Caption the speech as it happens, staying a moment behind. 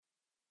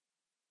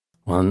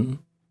1,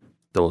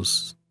 2,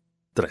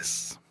 3.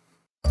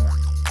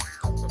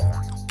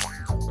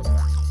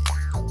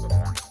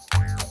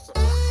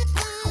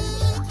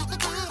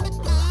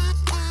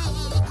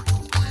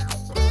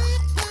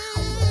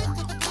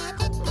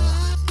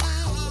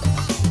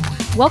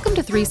 Welcome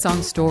to Three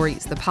Song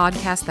Stories, the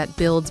podcast that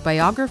builds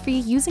biography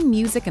using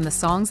music and the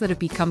songs that have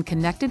become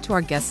connected to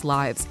our guests'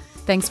 lives.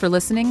 Thanks for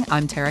listening.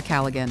 I'm Tara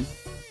Callaghan.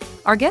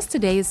 Our guest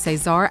today is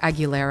Cesar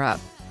Aguilera.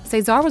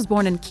 Cesar was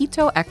born in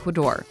Quito,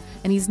 Ecuador,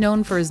 and he's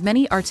known for his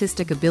many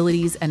artistic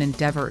abilities and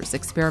endeavors,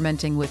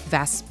 experimenting with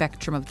vast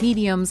spectrum of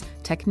mediums,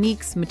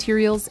 techniques,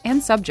 materials,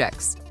 and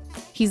subjects.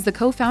 He's the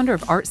co-founder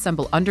of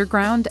Artsemble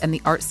Underground and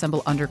the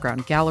Artsemble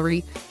Underground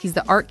Gallery. He's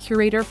the art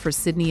curator for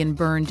Sydney and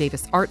Byrne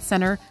Davis Art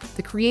Center,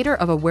 the creator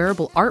of a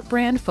wearable art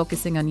brand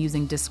focusing on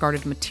using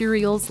discarded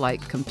materials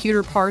like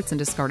computer parts and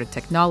discarded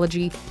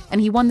technology, and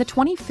he won the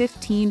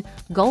 2015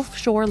 Gulf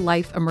Shore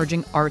Life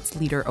Emerging Arts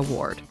Leader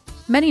Award.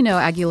 Many know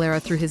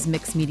Aguilera through his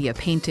mixed media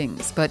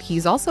paintings, but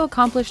he's also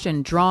accomplished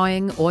in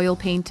drawing, oil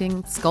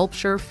painting,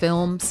 sculpture,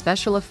 film,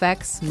 special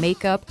effects,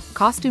 makeup,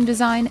 costume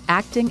design,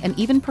 acting, and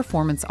even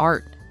performance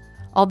art.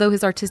 Although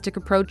his artistic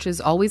approach is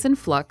always in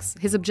flux,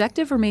 his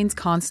objective remains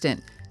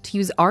constant: to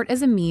use art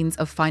as a means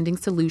of finding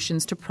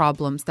solutions to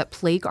problems that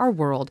plague our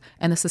world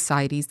and the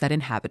societies that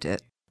inhabit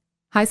it.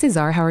 Hi,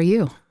 Cesar. How are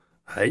you?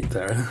 Hi,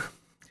 Tara.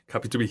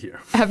 Happy to be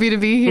here. Happy to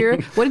be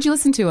here. What did you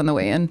listen to on the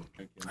way in?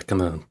 I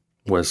kind of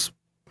was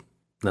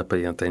not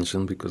paying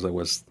attention because I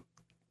was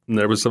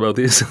nervous about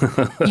this.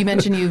 You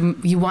mentioned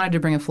you wanted to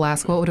bring a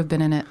flask. What would have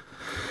been in it?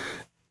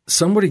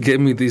 Somebody gave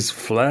me this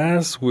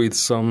flask with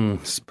some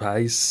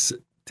spice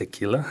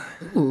tequila.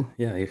 Ooh.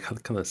 Yeah, it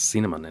had kind of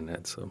cinnamon in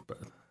it. So, but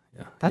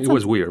yeah, That it sounds-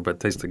 was weird, but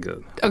tasted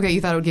good. Okay,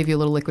 you thought it would give you a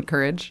little liquid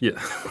courage?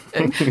 Yeah.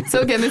 So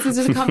again, this is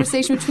just a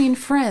conversation between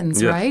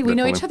friends, Yeah, right? We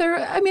know each other,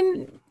 I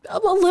mean, a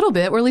little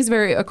bit. We're at least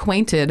very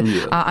acquainted.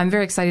 Yeah. I'm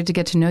very excited to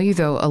get to know you,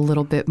 though, a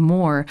little bit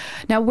more.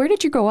 Now, where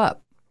did you grow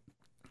up?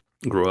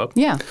 Grew up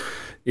Yeah.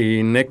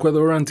 in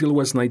Ecuador until I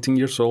was 19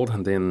 years old,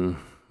 and then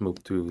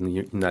moved to the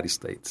United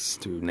States,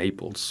 to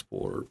Naples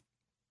for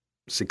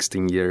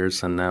 16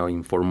 years, and now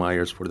in Fort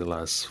Myers for the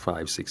last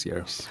 5-6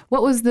 years.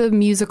 What was the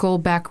musical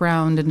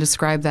background, and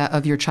describe that,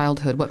 of your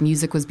childhood? What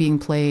music was being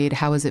played?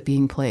 How was it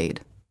being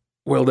played?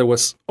 Well, there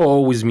was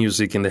always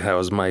music in the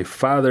house. My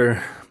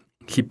father,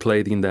 he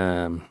played in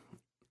the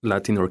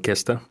Latin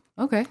orchestra.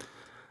 Okay.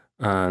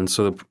 And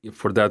so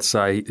for that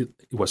side, it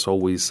was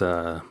always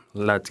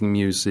Latin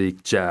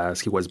music,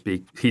 jazz.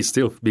 He's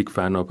still a big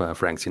fan of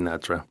Frank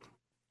Sinatra.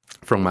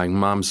 From my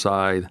mom's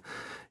side,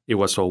 it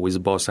was always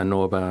bossa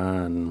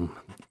nova and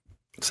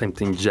same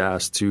thing,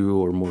 jazz too,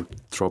 or more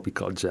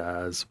tropical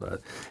jazz. But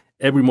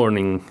every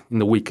morning in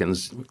the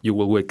weekends, you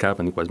will wake up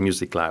and it was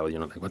music loud.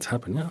 Like, what's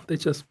happening? Yeah, they're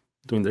just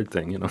doing their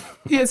thing,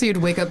 Yeah, so you'd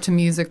wake up to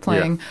music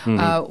playing.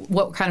 Yeah.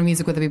 What kind of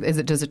music would it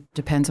be? Does it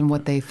depend on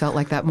what they felt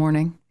like that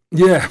morning?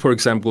 Yeah, for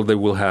example, they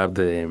will have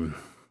the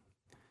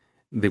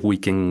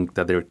weekend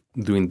that they're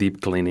doing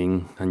deep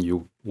cleaning, and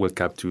you wake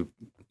up to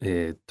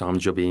Tom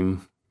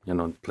Jobim,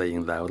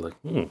 playing loud, like,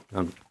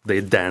 and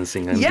they're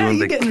dancing and doing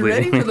the getting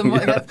cleaning. ready for the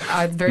morning. Yeah.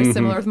 That's very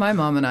similar with my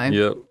mom and I.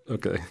 Yeah,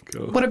 okay,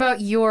 cool. What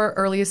about your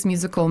earliest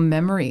musical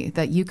memory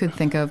that you could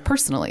think of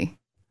personally?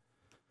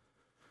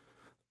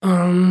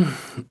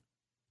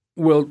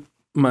 Well,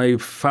 my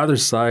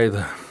father's side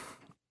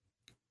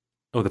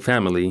of the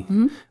family,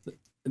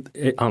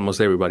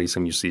 almost everybody's a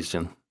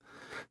musician.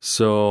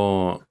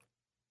 So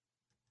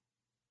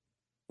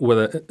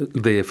whether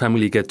the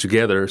family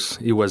get-togethers,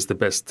 it was the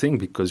best thing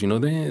because,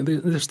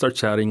 they start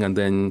chatting, and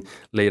then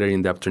later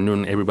in the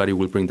afternoon, everybody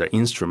will bring their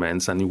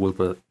instruments, and it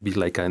will be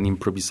like an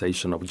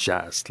improvisation of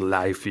jazz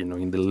live,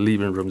 in the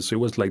living room. So it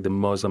was like the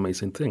most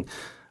amazing thing.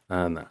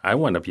 And I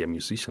want to be a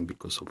musician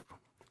because of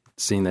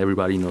seeing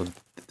everybody,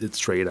 the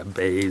straight up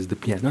bass, the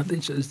piano, they're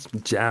just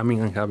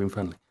jamming and having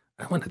fun. Like,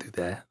 I want to do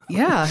that.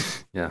 Yeah.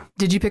 Yeah.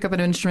 Did you pick up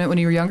an instrument when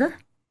you were younger?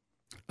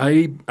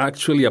 I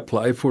actually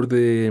applied for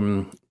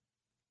the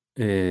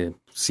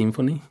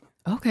symphony,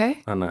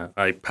 Okay. and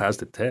I passed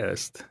the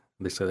test.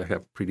 They said I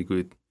have pretty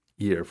good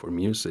ear for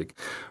music,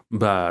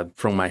 but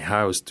from my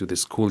house to the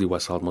school, it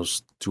was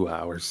almost 2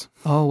 hours.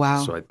 Oh,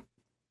 wow. So I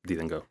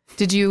didn't go.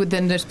 Did you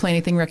then just play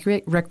anything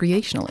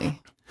recreationally?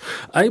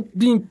 I've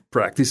been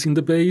practicing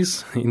the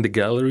bass in the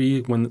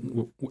gallery.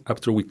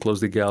 After we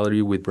closed the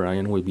gallery with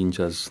Brian, we've been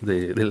just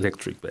the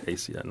electric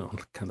bass,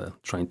 kind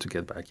of trying to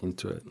get back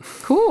into it.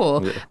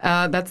 Cool.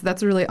 Yeah.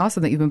 That's really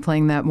awesome that you've been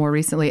playing that more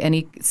recently.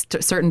 Any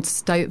certain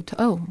style?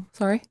 Oh,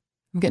 sorry,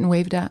 I'm getting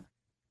waved at.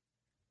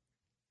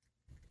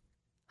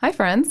 Hi,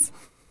 friends.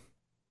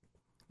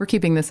 We're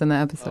keeping this in the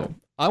episode.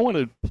 I want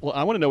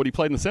to know what he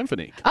played in the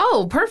symphony.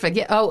 Oh, perfect.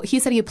 Yeah. Oh, he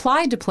said he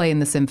applied to play in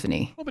the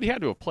symphony. Well, but he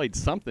had to have played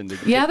something to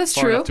Yeah, get that's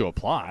far true. enough to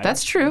apply.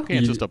 That's true. You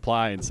can't just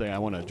apply and say, I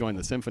want to join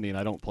the symphony and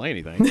I don't play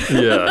anything.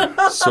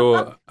 Yeah.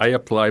 So I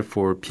applied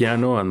for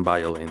piano and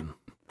violin.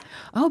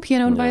 Oh,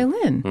 piano and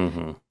violin.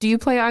 Mm-hmm. Do you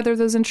play either of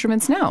those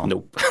instruments now?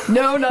 Nope.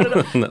 No, not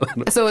at all. No.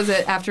 So is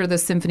it after the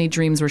symphony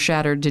dreams were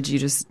shattered, did you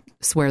just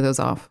swear those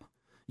off?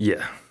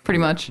 Yeah. pretty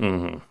much.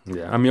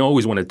 Yeah. I mean, I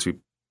always wanted to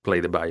play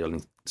the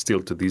violin,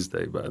 still to this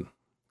day, but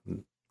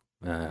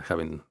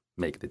haven't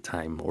made the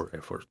time or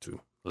effort to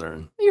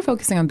learn. You're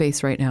focusing on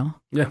bass right now.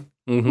 Yeah.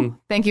 Mm-hmm.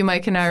 Thank you,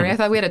 Mike Canary. I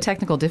thought we had a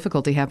technical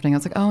difficulty happening. I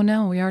was like, oh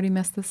no, we already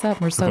messed this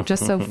up. We're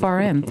just so far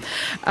in.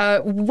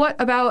 What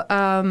about,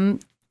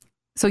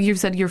 so you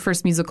said your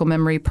first musical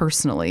memory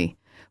personally.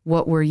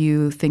 What were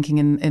you thinking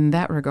in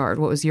that regard?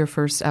 What was your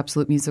first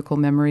absolute musical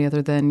memory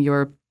other than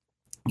your,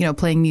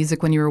 playing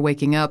music when you were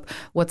waking up?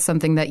 What's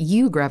something that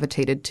you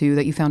gravitated to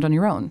that you found on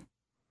your own?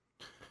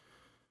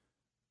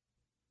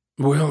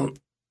 Well,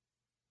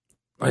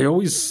 I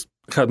always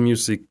had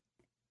music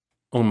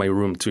on my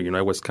room too.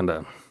 I was kind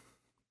of,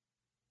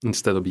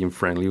 instead of being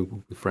friendly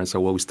with friends, I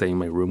would always stay in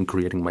my room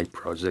creating my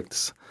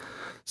projects.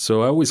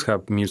 So I always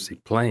have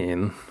music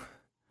playing,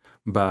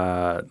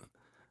 but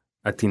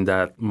I think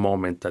that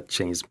moment that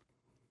changed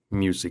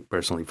music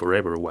personally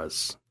forever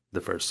was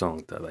the first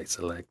song that I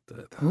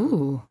selected.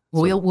 Ooh,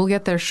 we'll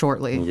get there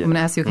shortly. Yeah. I'm going to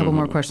ask you a couple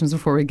more questions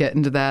before we get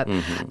into that.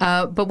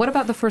 But what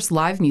about the first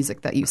live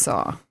music that you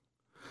saw?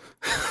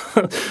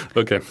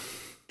 Okay.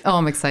 Oh,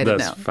 I'm excited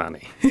now. That's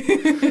funny.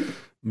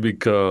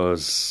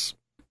 Because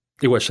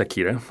it was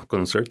Shakira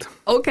concert.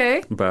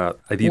 Okay. But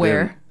I did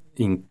it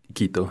in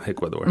Quito,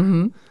 Ecuador.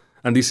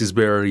 And this is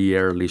very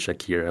early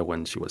Shakira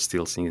when she was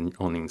still singing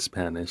only in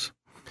Spanish.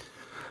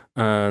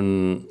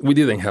 And we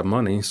didn't have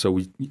money, so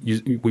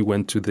we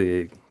went to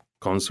the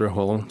concert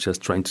hall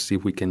just trying to see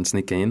if we can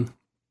sneak in.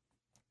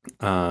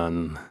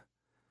 And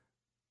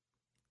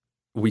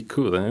we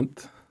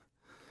couldn't.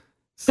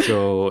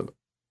 So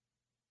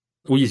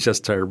we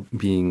just started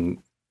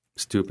being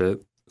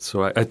stupid.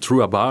 So I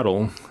threw a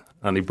bottle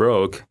and it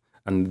broke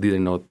and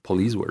didn't know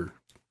police were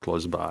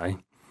close by.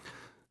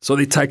 So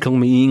they tackled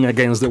me in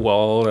against the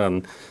wall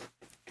and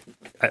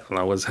I don't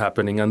know what's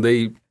happening. And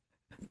they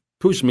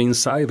pushed me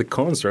inside the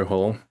concert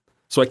hall.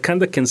 So I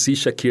kind of can see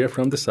Shakira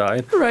from the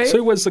side. Right. So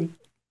it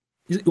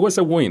was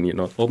a win,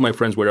 All my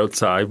friends were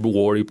outside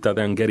worried that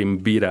I'm getting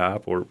beat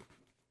up or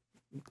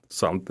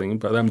something.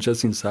 But I'm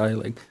just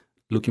inside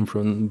looking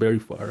from very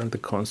far at the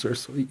concert,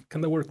 so it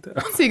kind of worked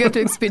out. So you got to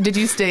experience. Did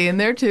you stay in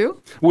there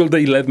too? Well,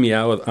 they let me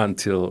out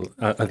until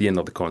at the end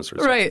of the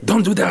concert. So right.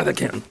 Don't do that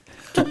again.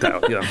 Get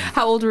out, yeah.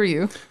 How old were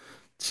you?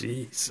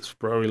 Jesus,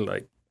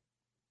 probably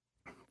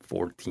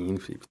 14,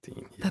 15.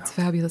 Yeah. That's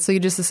fabulous. So you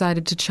just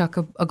decided to chuck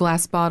a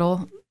glass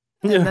bottle,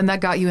 yeah. And then that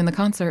got you in the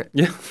concert.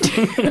 Yeah.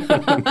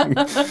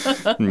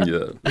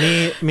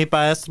 Yeah. Mi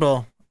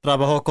maestro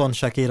trabajó con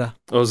Shakira.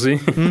 Oh, sí?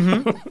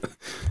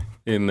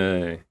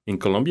 In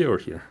Colombia or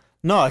here?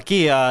 No,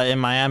 aquí in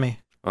Miami.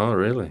 Oh,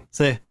 really?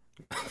 Sí.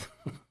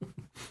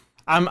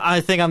 I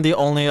think I'm the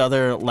only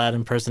other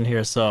Latin person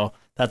here, so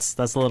that's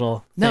a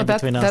little thing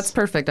between us. That's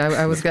perfect.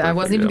 I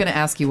wasn't even going to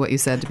ask you what you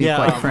said, to be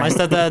quite frank. My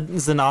stepdad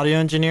is an audio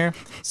engineer,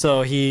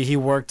 so he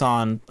worked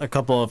on a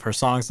couple of her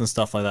songs and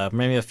stuff like that,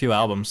 maybe a few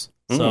albums.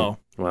 So,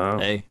 wow.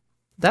 Hey.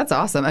 That's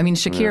awesome. I mean,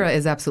 Shakira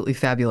is absolutely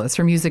fabulous.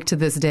 Her music to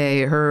this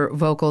day, her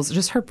vocals,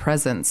 just her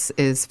presence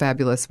is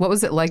fabulous. What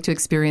was it like to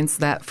experience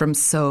that from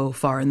so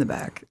far in the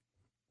back?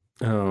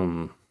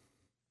 Well,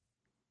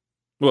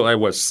 I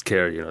was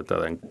scared,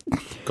 that I'm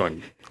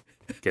going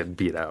to get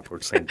beat up or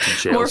sent to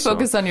jail. More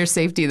focused on your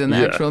safety than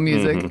the actual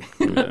music.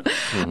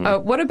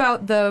 What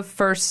about the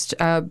first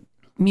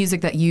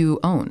music that you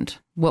owned?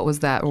 What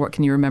was that, or what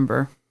can you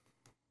remember?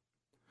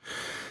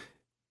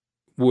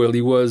 Well,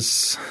 it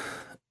was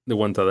the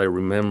one that I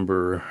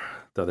remember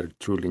that I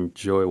truly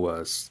enjoy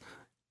was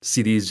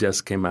CDs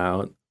just came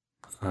out,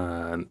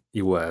 and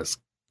it was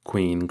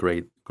Queen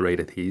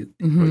greatest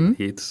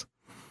hits.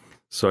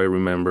 So I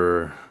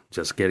remember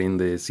just getting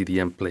the CD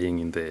and playing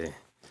in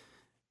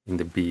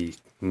the big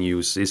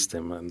new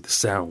system, and the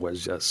sound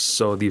was just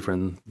so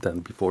different than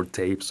before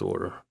tapes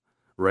or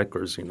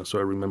records, So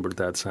I remember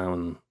that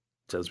sound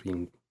just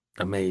being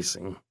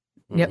amazing.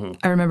 Yep.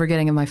 I remember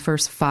getting my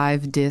first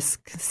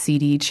 5-disc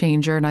CD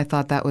changer, and I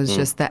thought that was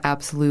just the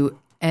absolute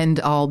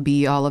end-all,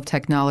 be-all of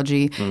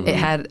technology. It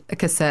had a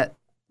cassette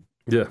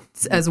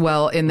as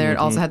well in there. It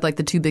also had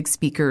the 2 big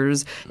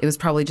speakers. It was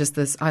probably just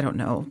this, I don't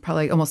know,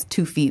 probably almost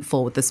 2 feet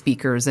full with the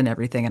speakers and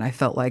everything. And I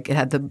felt like it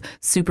had the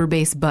super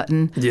bass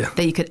button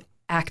that you could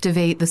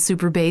activate the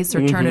super bass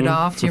or turn it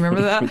off. Do you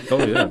remember that?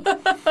 Oh,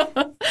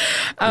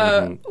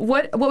 yeah.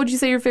 What would you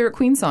say your favorite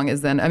Queen song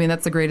is then? I mean,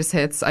 that's the greatest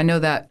hits. I know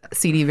that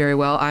CD very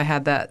well. I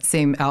had that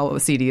same album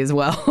CD as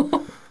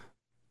well.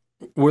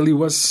 Well, it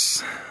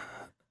was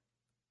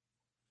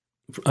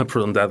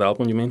from that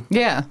album, you mean?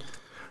 Yeah.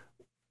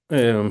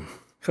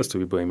 Has to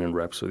be Bohemian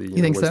Rhapsody.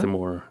 You think was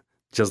so?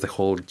 Just the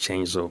whole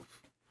change of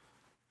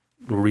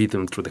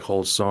rhythm through the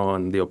whole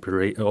song, the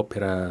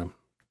opera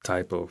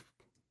type of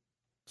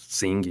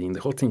singing.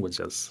 The whole thing was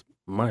just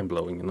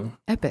mind-blowing,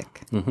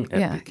 Epic. Epic.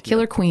 Yeah.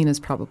 Killer Queen is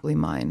probably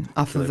mine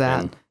off of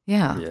that.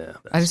 Yeah. Yeah,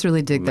 I just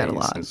really dig that a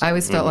lot. amazing I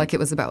always song. felt like it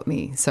was about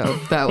me. So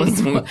that was,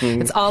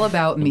 it's all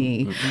about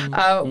me.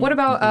 What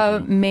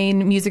about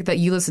main music that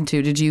you listen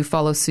to? Did you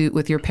follow suit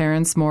with your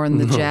parents more in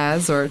the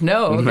jazz or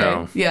no? Okay.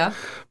 No. Yeah.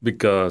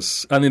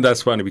 Because, I mean,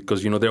 that's funny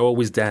because, they're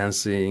always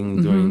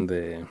dancing, doing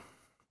the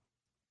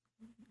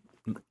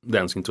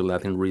dancing to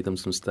Latin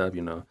rhythms and stuff,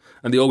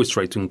 and they always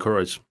try to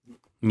encourage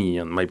me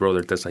and my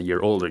brother that's a year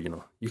older,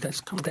 you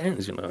guys come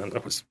dance, and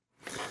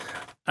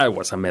I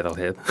was a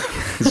metalhead,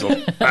 so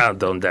I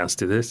don't dance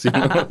to this,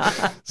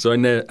 So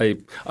I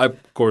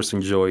of course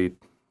enjoy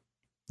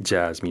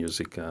jazz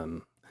music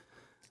and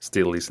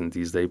still listen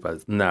these days,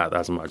 but not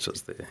as much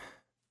as the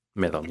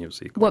metal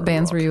music. What or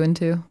bands rock. were you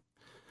into?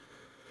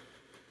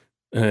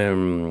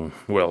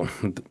 Well,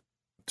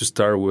 to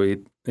start with,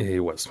 it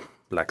was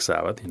Black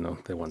Sabbath,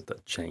 the one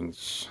that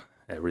changed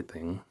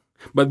everything.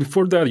 But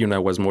before that, I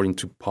was more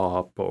into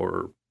pop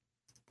or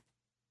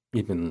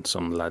even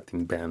some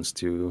Latin bands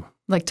too.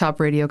 Like top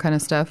radio kind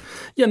of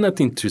stuff? Yeah,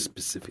 nothing too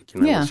specific,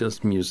 Yeah. It's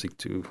just music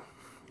too.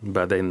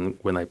 But then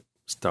when I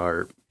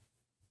start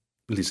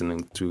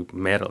listening to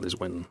metal is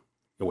when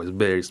it was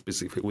very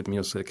specific with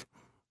music.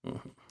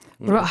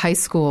 What about high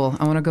school?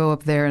 I want to go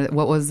up there.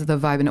 What was the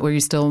vibe? Were you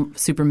still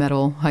super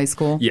metal high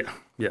school? Yeah,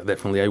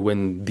 definitely. I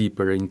went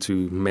deeper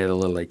into metal,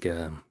 like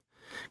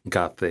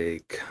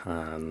gothic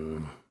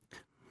and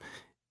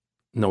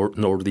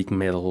Nordic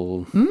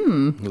metal,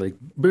 like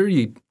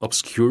very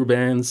obscure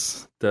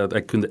bands that I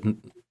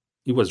couldn't.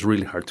 It was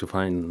really hard to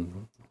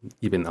find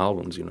even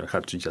albums. I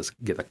had to just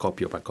get a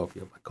copy of a copy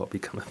of a copy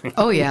kind of thing.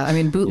 Oh, yeah. I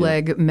mean,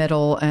 bootleg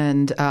metal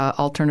and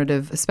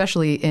alternative,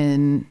 especially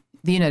in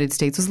the United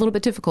States, was a little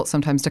bit difficult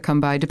sometimes to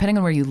come by, depending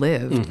on where you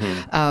lived.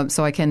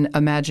 So I can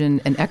imagine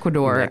in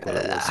Ecuador,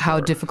 how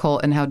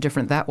difficult and how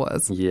different that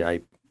was. Yeah,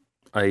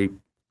 I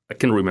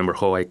can remember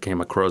how I came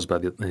across by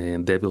the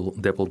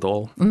Devil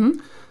Doll.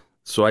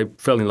 So I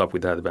fell in love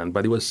with that band,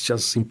 but it was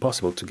just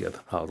impossible to get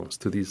albums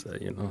to this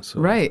day, So,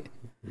 Right.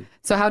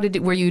 So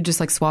were you just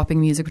like swapping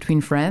music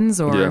between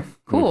friends or? Yeah.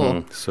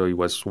 Cool. So it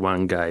was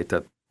one guy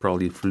that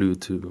probably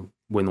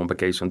went on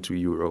vacation to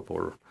Europe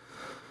or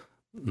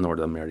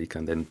North America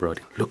and then brought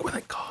in, look what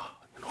I got.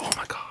 Oh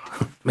my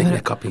God, make me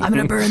a copy. I'm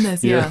going to burn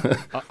this. Yeah.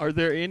 Are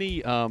there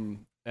any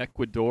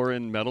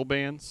Ecuadorian metal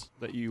bands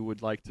that you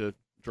would like to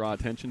draw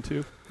attention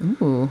to?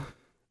 Ooh.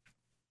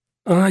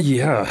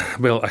 Yeah.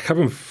 Well, I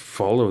haven't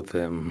followed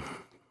them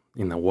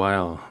in a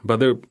while, but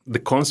the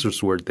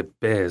concerts were the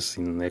best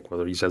in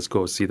Ecuador. You just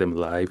go see them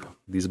live.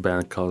 This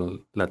band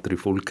called La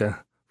Trifulca,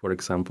 for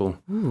example.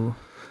 Ooh.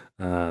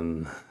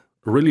 And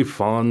really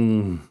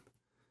fun.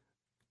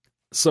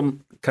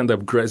 Some kind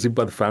of aggressive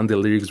but fun. The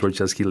lyrics were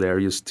just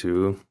hilarious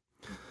too.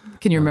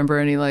 Can you remember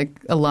any, like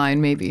a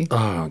line maybe?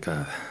 Oh,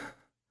 God.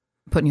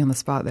 Putting you on the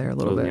spot there a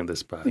little Putting bit. on the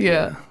spot.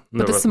 Yeah.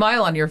 But the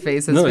smile on your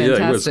face is Yeah,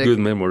 fantastic. it was good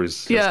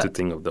memories Yeah. just to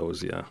think of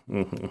those, yeah.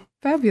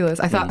 Fabulous.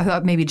 I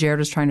thought maybe Jared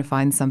was trying to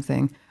find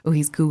something. Oh,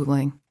 he's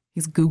Googling.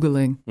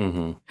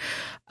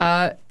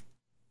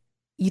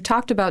 You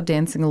talked about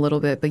dancing a little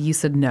bit, but you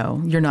said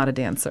no, you're not a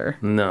dancer.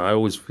 No, I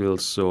always feel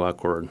so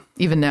awkward.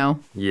 Even now?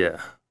 Yeah.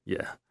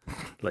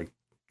 Like,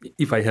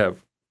 if I have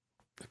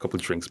a couple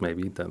of drinks,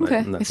 maybe, then Okay.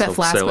 I'm not If that so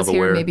flask was here,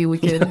 self-aware. maybe we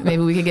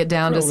could get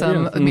down to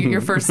some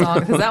your first song,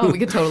 because that one we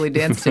could totally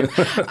dance to.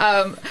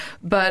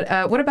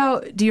 But what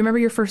about? Do you remember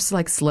your first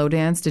like slow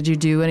dance? Did you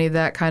do any of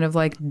that kind of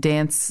like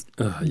dances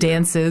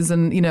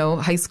and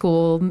high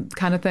school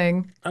kind of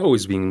thing? I've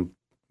always been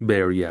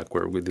very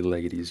awkward with the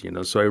ladies,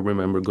 So I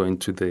remember going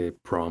to the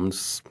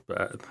proms,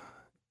 but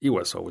it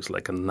was always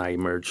like a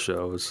nightmare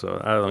show.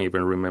 So I don't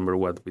even remember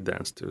what we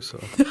danced to. So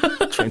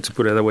trying to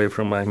put it away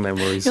from my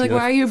memories. You're like,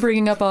 why are you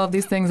bringing up all of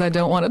these things I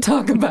don't want to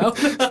talk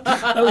about?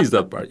 At least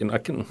that part, I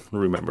can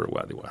remember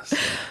what it was.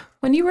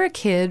 When you were a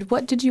kid,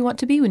 what did you want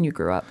to be when you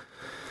grew up?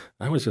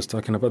 I was just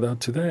talking about that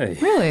today.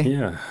 Really?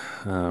 Yeah.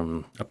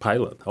 A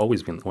pilot.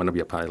 Always want to be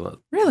a pilot.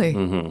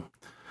 Really?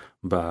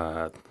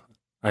 But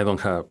I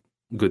don't have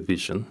good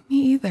vision. Me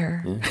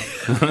either.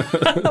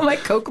 Yeah. My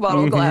Coke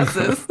bottle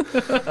glasses.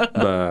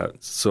 But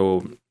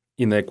so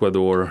in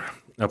Ecuador,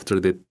 after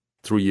the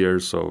 3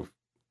 years of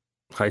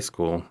high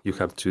school, you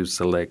have to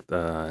select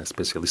a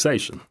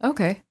specialization.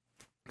 Okay.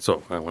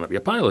 So I want to be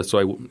a pilot.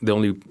 So the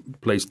only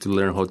place to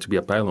learn how to be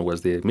a pilot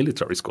was the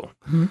military school.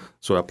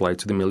 So I applied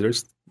to the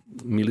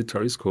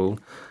military school,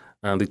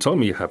 and they told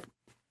me you have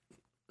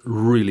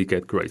really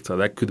get grades. So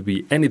that could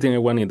be anything I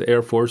want in the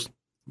Air Force,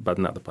 but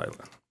not a pilot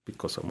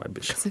because of my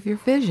vision. Because of your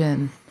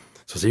vision.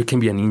 So you can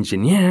be an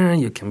engineer,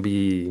 you can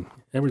be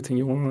everything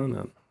you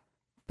want.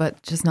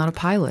 But just not a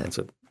pilot. I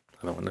said,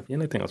 I don't want to be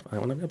anything else. I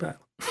want to be a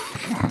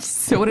pilot.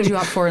 So what did you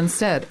opt for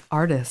instead?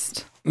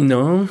 Artist?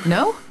 No.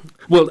 No?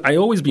 Well, I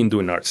always been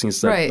doing art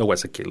since Right. I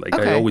was a kid. Like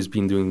Okay. I always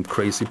been doing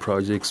crazy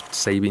projects,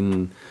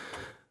 saving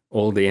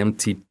all the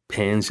empty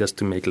pens just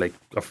to make like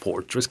a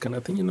fortress kind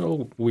of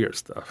thing, weird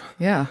stuff.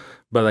 Yeah.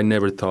 But I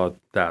never thought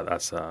that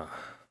as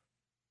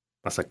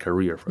a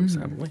career, for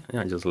example.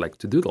 I just like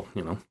to doodle,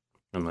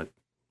 And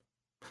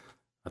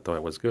I thought I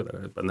was good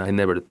at it, but I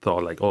never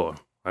thought like, oh,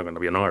 I'm going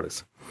to be an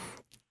artist.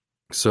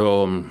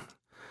 So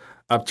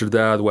after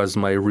that was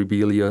my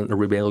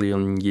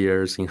rebellion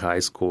years in high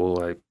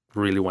school. I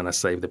really want to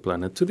save the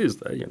planet to this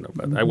day,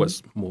 but I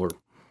was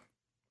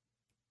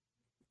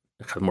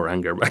I had more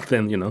anger back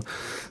then,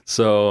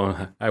 So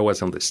I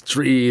was on the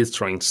streets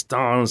throwing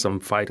stones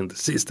and fighting the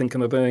system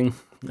kind of thing.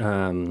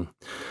 And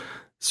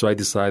so I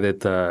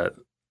decided that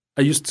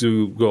I used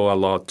to go a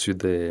lot to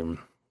the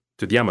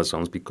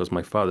Amazons because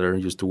my father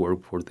used to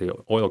work for the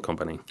oil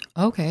company.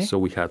 Okay. So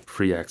we had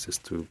free access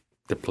to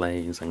the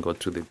plains and go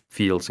to the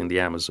fields in the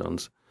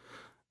Amazons.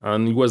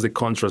 And it was the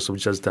contrast of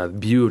just that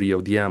beauty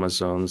of the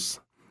Amazons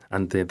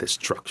and the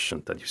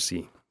destruction that you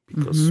see.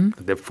 Because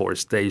the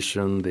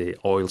deforestation, the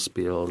oil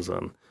spills,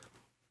 and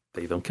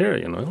they don't care,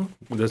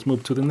 Let's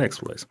move to the next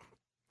place.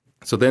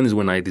 So then is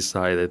when I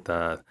decided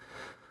that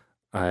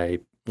I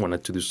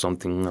wanted to do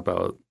something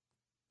about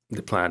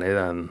the planet,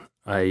 and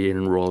I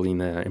enrolled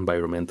in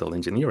environmental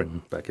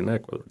engineering back in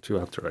Ecuador, too,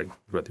 after I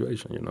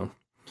graduation,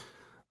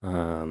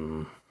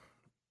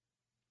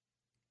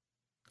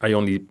 I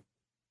only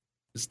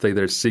stayed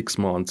there 6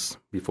 months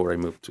before I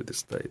moved to the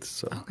States,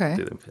 so I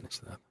didn't finish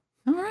that.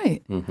 All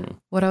right.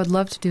 What I would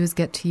love to do is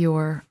get to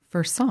your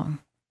first song.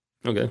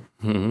 Okay.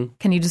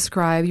 Can you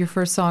describe your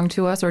first song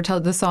to us or tell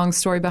the song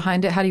story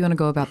behind it? How do you want to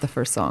go about the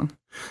first song?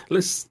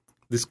 Let's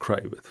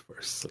describe it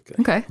first.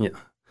 Okay. Yeah.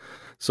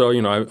 So,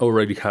 I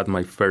already had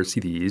my first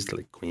CDs,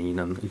 like Queen,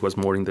 and it was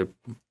more in the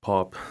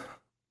pop.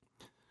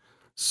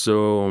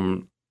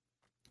 So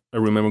I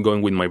remember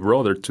going with my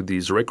brother to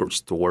this record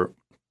store,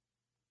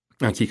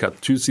 and he had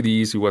 2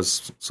 CDs. It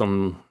was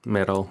some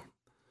metal.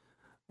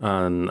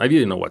 And I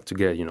didn't know what to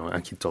get,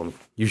 and he told me,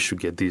 you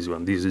should get this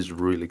one. This is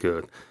really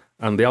good.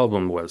 And the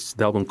album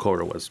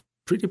cover was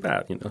pretty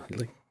bad,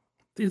 like,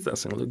 this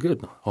doesn't look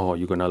good. Oh,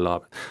 you're going to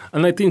love it.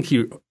 And I think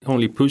he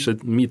only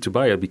pushed me to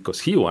buy it because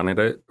he wanted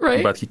it,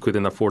 right. But he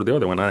couldn't afford the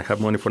other one. I have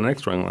money for an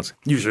extra one. I said,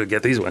 you should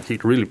get this one. He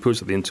really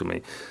pushed it into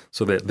me.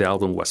 So the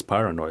album was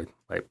Paranoid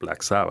by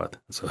Black Sabbath.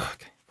 So,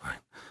 okay,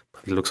 fine.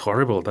 But it looks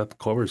horrible. That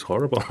cover is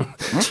horrible.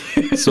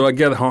 So I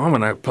get home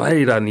and I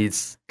play it, and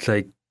it's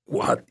like,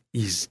 what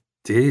is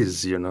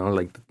this,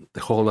 like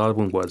the whole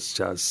album was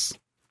just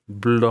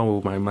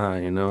blow my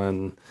mind,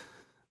 and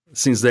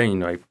since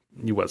then,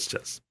 it was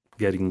just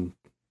getting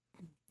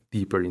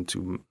deeper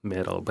into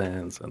metal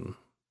bands, and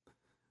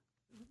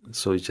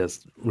so I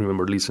just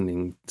remember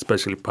listening,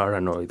 especially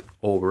Paranoid,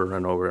 over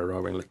and over and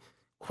over, and like,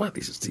 what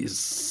is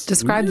this?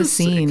 Describe music? the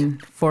scene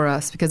for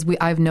us, because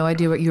I have no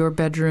idea what your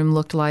bedroom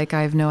looked like.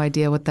 I have no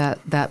idea what that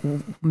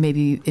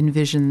maybe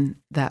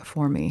envision that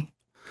for me.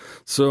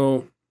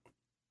 So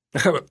I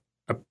have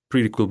a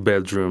pretty cool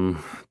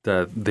bedroom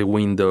that the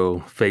window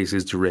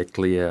faces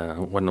directly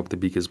one of the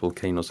biggest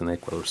volcanoes in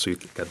Ecuador. So you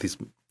got this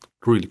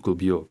really cool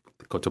view of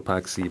the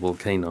Cotopaxi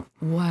volcano.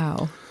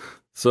 Wow.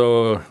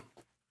 So,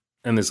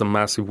 and it's a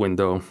massive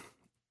window,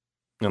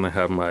 and I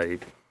have my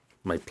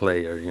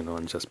player,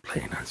 and just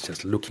playing. I was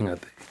just looking at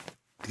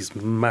this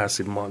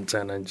massive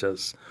mountain and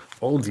just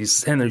all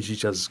this energy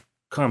just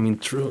coming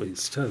through.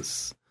 It's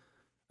just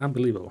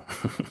unbelievable.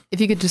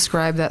 If you could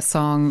describe that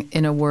song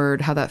in a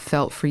word, how that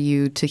felt for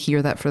you to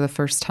hear that for the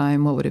first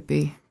time, what would it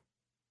be?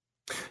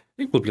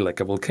 It would be like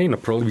a volcano,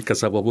 probably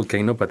because of a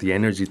volcano, but the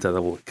energy that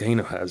a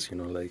volcano has,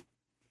 like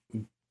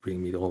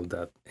bring me all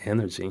that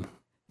energy.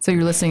 So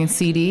you're listening in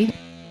CD?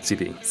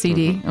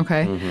 CD.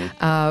 Okay.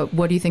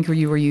 What do you think? Were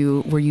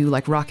you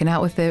like rocking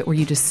out with it? Were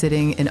you just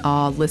sitting in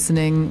awe,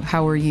 listening?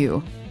 How were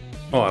you?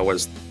 Oh, I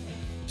was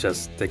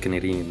just taking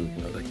it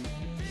in, like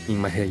in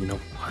my head,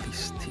 what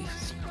is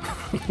this?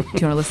 Do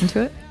you want to listen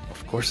to it?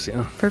 Of course,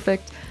 yeah.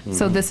 Perfect.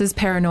 So this is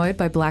Paranoid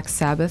by Black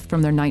Sabbath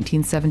from their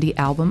 1970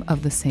 album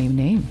of the same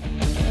name.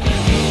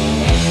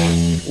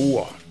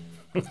 Whoa.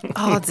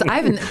 I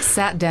haven't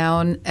sat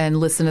down and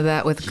listened to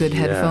that with good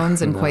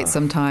headphones in quite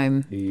some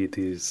time. It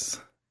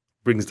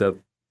brings that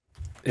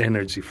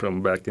energy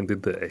from back in the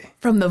day.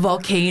 From the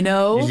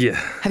volcano? Yeah.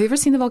 Have you ever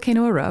seen the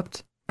volcano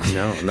erupt?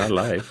 No, not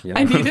live. Yeah.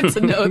 I needed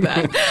to know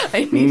that.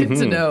 I needed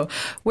to know.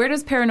 Where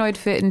does Paranoid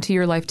fit into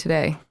your life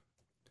today?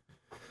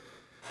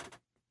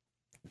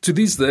 To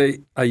this day,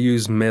 I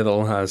use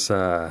metal as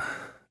to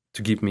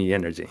give me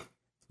energy,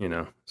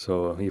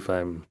 So if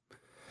I'm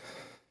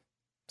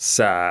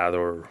sad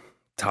or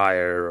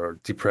tired or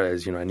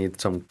depressed, I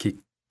need some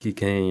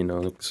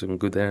kicking, some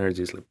good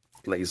energy. It's like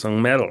play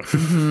some metal.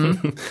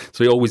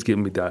 So it always gives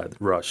me that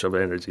rush of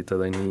energy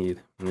that I need.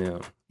 Yeah.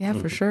 Yeah,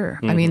 for sure.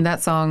 I mean,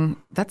 that song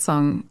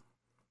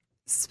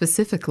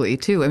specifically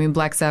too. I mean,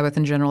 Black Sabbath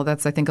in general,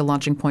 that's, I think, a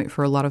launching point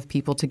for a lot of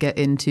people to get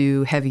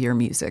into heavier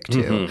music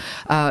too.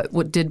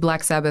 What did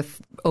Black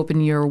Sabbath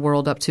open your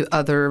world up to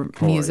other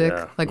music?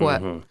 Yeah. Like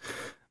what?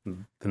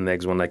 The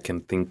next one I can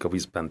think of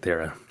is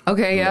Pantera.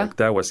 Okay, yeah. Like,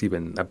 that was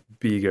even a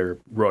bigger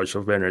rush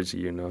of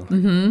energy,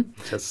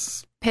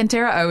 Just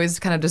Pantera, I always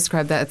kind of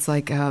describe that. It's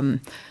like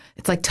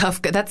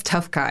tough. That's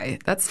tough guy.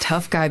 That's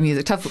tough guy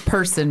music. Tough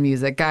person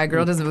music. Guy,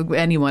 girl,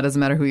 doesn't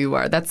matter who you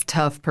are. That's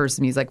tough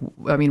person music.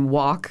 I mean,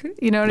 Walk.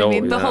 You know what I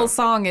mean? The whole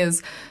song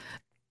is.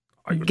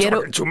 Are you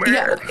talking to me?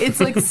 Yeah, it's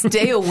like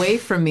stay away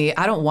from me.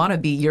 I don't want to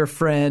be your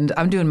friend.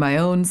 I'm doing my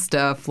own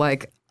stuff.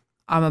 Like,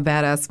 I'm a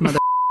badass mother.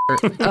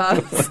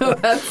 So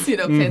that's,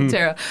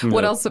 Pantera.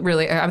 What else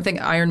really? I'm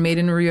thinking Iron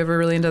Maiden. Were you ever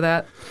really into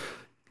that?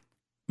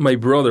 My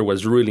brother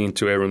was really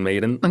into Iron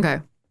Maiden.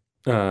 Okay.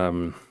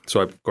 So,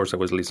 of course, I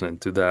was listening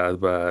to that,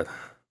 but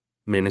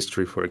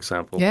Ministry, for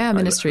example. Yeah,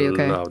 Ministry,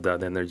 okay. I love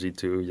that energy,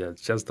 too. Yeah,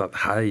 just that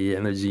high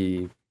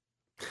energy,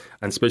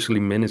 and especially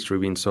Ministry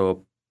being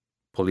so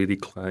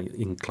politically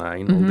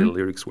inclined. All the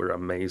lyrics were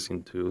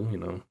amazing,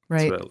 too,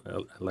 Right. So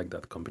I like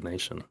that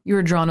combination. You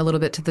were drawn a little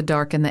bit to the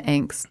dark and the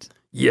angst.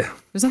 Yeah.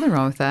 There's nothing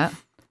wrong with that.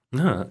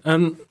 No,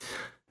 and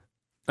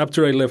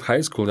after I left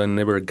high school, I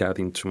never got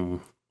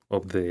into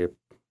of the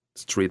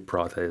street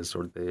protests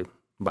or the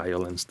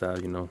violent stuff,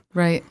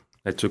 Right.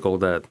 I took all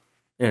that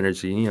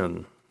energy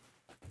and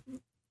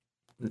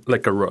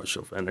like a rush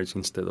of energy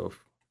instead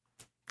of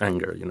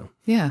anger,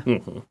 Yeah.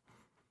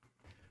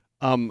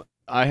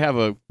 I have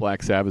a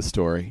Black Sabbath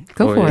story.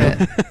 Go for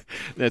it.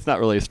 It's not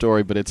really a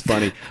story, but it's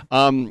funny.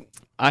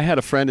 I had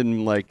a friend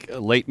in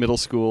late middle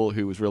school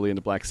who was really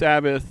into Black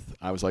Sabbath.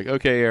 I was like,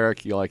 okay,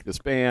 Eric, you like this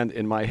band.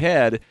 In my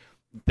head,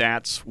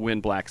 that's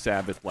when Black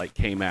Sabbath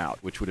came out,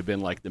 which would have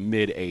been the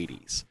mid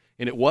 80s.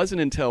 And it wasn't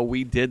until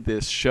we did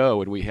this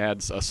show and we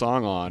had a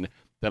song on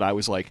that I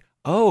was like,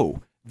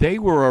 oh, they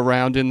were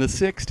around in the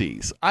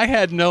 60s. I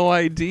had no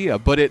idea,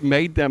 but it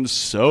made them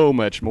so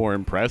much more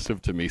impressive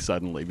to me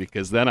suddenly,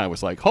 because then I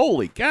was like,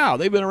 holy cow,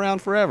 they've been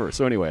around forever.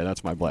 So anyway,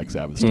 that's my Black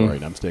Sabbath story,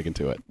 and I'm sticking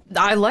to it.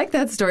 I like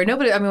that story. No,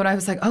 but when I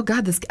was like, oh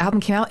God, this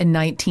album came out in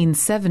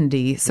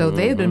 1970. So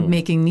they've been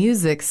making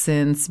music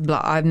since,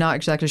 I'm not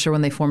exactly sure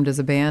when they formed as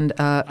a band,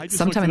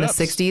 sometime in the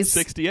 60s.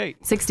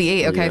 68.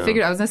 68, okay. Yeah. I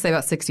figured I was going to say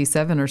about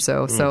 67 or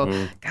so.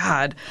 So,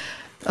 God.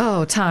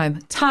 Oh, time.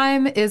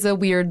 Time is a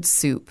weird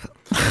soup.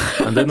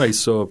 And then I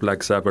saw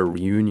Black Sabbath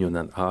reunion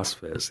at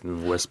Ozfest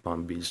in West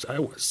Palm Beach. I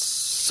was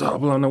so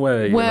blown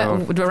away.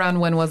 Around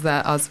when was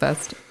that,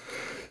 Ozfest?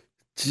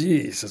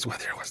 Jesus,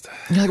 what year was that?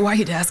 You're like, why are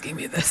you asking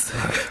me this?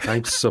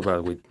 I'm so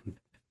bad with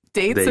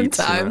dates and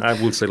time. I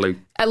would say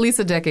at least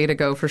a decade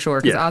ago for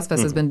sure, because Yeah.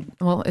 Ozfest has been,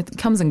 it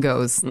comes and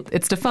goes.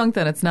 It's defunct,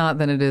 then it's not,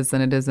 then it is,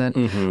 then it isn't.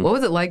 What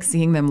was it like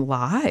seeing them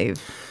live?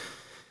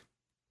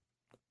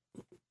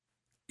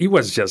 It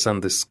was just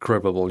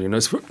indescribable,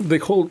 It's the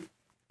whole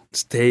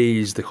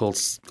stage, the whole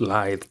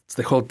light,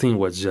 the whole thing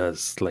was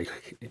just like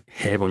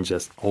heaven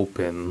just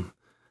open.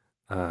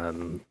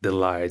 And the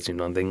lights, and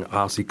then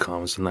Ozzy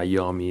comes, and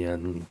Naomi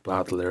and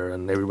Butler,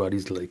 and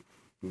everybody's like,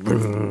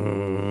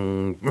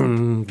 vroom,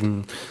 vroom,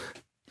 vroom.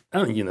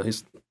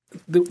 And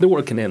the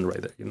work can end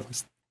right there.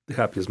 It's the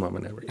happiest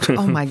moment ever.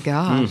 Oh my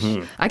gosh,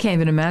 I can't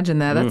even imagine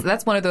that.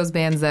 That's one of those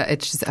bands that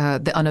it's just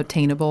the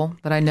unattainable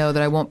that I know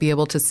that I won't be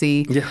able to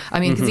see. Yeah.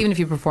 I mean, because even if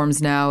he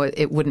performs now,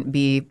 it wouldn't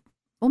be.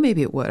 Well,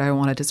 maybe it would. I don't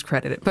want to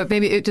discredit it, but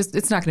maybe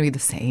it's not going to be the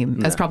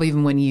same as probably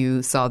even when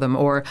you saw them,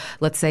 or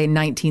let's say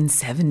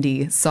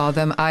 1970 saw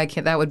them.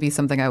 That would be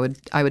something I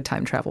would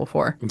time travel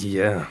for.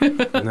 Yeah.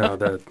 No,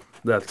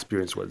 that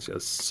experience was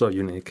just so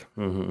unique.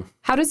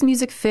 How does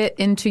music fit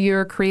into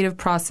your creative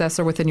process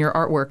or within your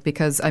artwork?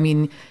 Because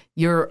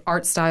your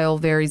art style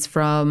varies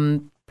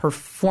from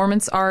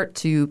performance art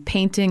to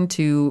painting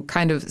to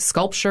kind of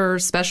sculpture,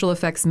 special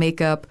effects,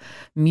 makeup,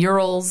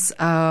 murals,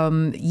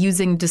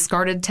 using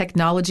discarded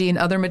technology and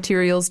other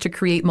materials to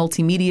create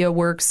multimedia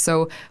works.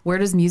 So where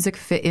does music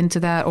fit into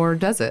that, or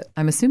does it?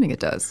 I'm assuming it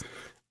does.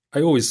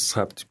 I always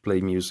have to play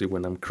music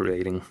when I'm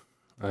creating.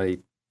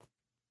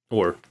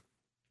 Or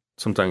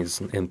sometimes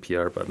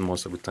NPR, but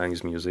most of the time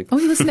it's music. Oh,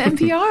 you listen to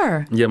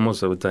NPR? Yeah,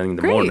 most of the time in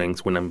the Great.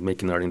 mornings when I'm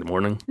making art in the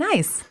morning.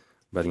 Nice.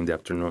 But in the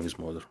afternoon, it's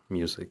more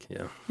music,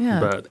 yeah. Yeah.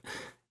 But,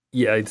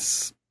 yeah,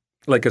 it's,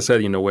 like I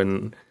said,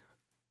 when,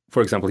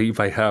 for example, if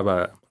I have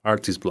a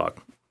artist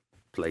block,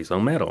 play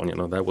some metal,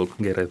 that will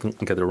get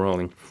it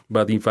rolling.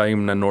 But if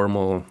I'm in a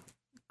normal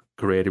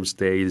creative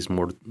state, it's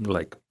more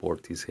like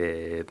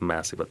Portishead,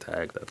 Massive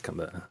Attack, that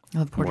kind of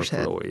more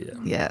Portishead. flowy.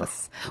 Yeah.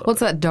 Yes. What's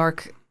that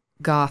dark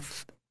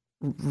goth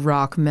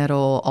rock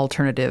metal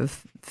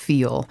alternative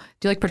feel?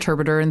 Do you like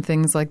Perturbator and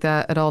things like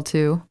that at all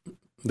too?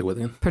 The what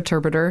again?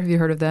 Perturbator, have you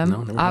heard of them?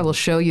 No, never I heard will of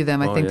show you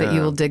them. I think that you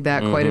yeah. will dig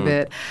that quite a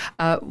bit.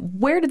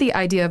 Where did the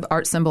idea of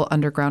Art Symbol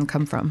Underground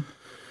come from?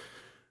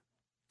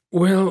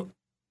 Well,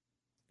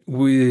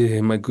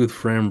 with my good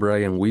friend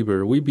Brian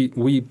Weaver,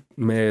 we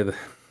met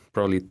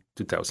probably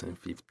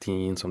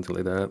 2015, something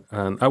like that.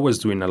 And I was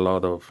doing a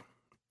lot of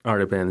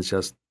art events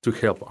just to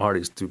help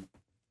artists to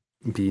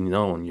be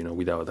known,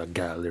 without a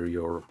gallery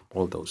or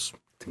all those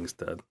things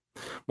that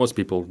most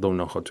people don't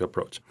know how to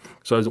approach.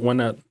 So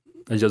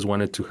I just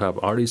wanted to have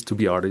artists to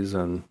be artists,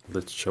 and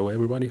let's show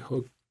everybody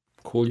how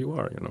cool you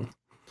are,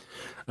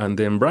 And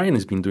then Brian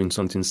has been doing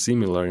something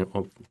similar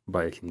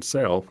by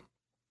himself.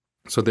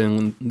 So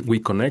then we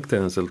connected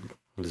and said,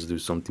 let's do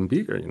something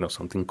bigger,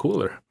 something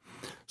cooler.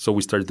 So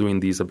we started doing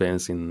these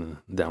events in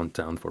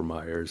downtown Fort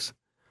Myers.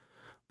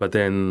 But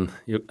then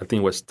I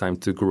think it was time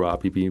to grow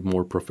up and be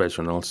more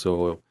professional.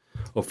 So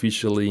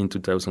officially in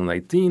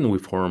 2019, we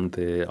formed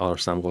the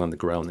Art Symbol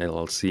Underground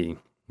LLC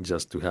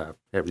just to have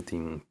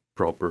everything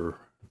proper,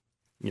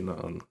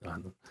 and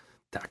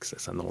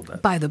taxes and all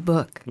that. By the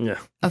book. Yeah.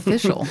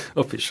 Official.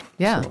 Official.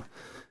 Yeah. So,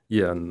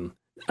 yeah,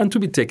 and to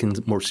be taken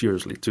more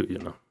seriously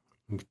too,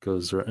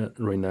 because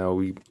right now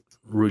we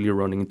really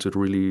running into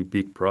really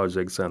big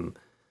projects, and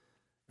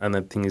I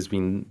think it's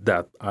been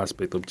that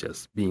aspect of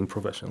just being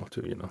professional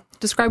too,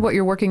 Describe what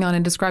you're working on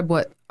and describe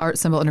what Art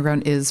Symbol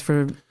Underground is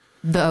for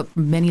the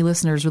many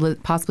listeners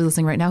possibly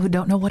listening right now who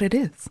don't know what it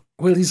is.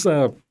 Well,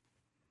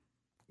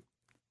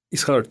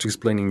 it's hard to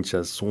explain in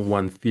just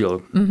one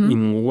field. Mm-hmm.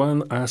 In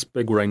one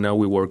aspect, right now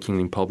we're working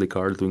in public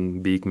art,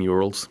 doing big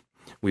murals.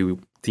 We're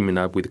teaming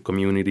up with the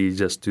community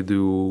just to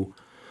do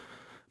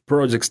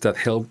projects that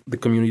help the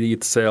community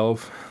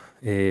itself.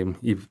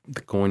 If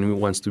the community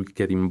wants to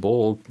get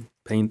involved,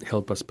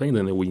 help us paint,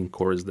 and we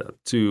encourage that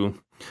too.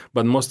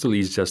 But mostly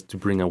it's just to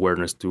bring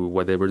awareness to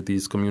whatever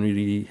this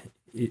community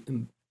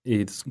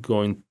is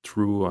going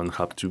through and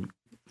how to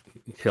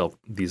help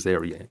this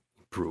area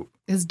improve.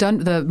 Is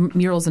the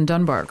murals in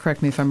Dunbar,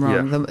 correct me if I'm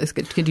wrong, Yeah.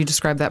 Could you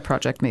describe that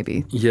project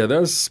maybe? Yeah,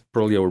 that's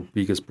probably our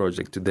biggest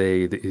project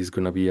today. It's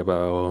going to be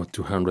about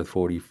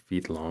 240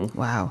 feet long.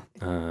 Wow.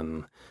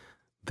 And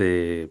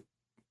the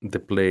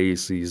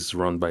place is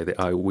run by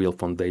the I Will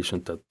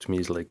Foundation. That to me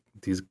is like,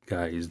 this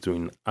guy is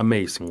doing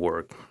amazing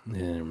work.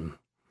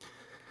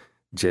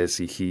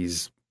 Jesse,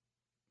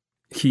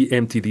 he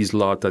emptied this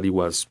lot that it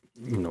was,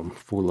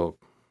 full of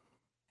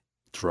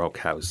drug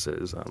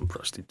houses and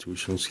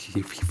prostitutions.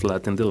 He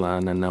flattened the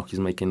land, and now he's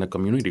making a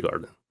community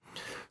garden.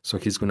 So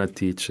he's going to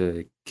teach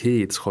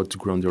kids how to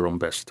grow their own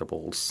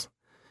vegetables.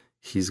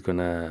 He's going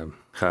to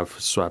have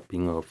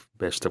swapping of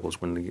vegetables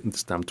when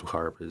it's time to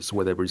harvest.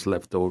 Whatever is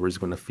left over is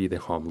going to feed the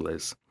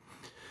homeless.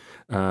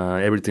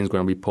 Everything's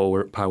going to be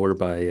powered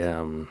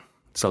by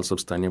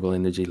self-sustainable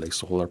energy, like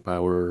solar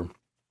power.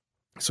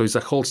 So it's a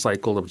whole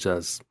cycle of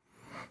just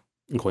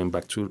going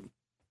back to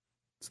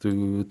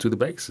the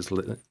basics,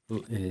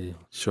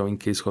 showing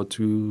kids how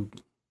to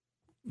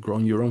grow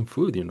your own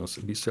food,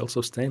 be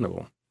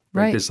self-sustainable.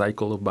 Right. The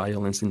cycle of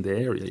violence in the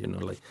area,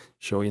 like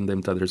showing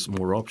them that there's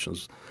more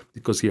options.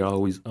 Because here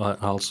always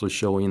also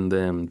showing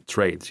them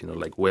trades,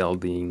 like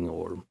welding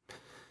or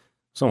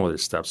some other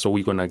stuff. So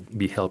we're going to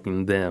be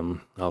helping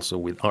them also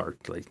with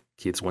art. Like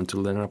kids want to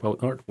learn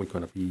about art, we're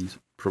going to be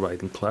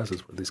providing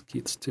classes for these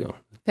kids too.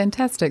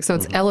 Fantastic. So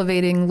it's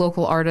elevating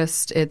local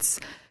artists. It's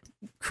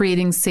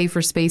creating safer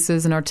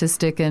spaces and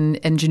artistic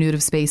and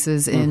ingenuitive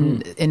spaces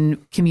in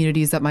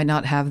communities that might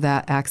not have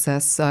that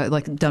access,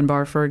 like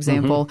Dunbar, for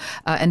example.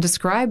 And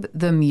describe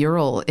the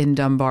mural in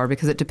Dunbar,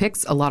 because it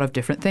depicts a lot of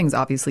different things.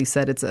 Obviously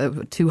said it's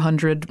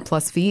 200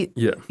 plus feet.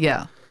 Yeah.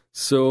 Yeah.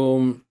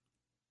 So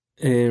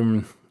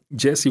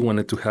Jesse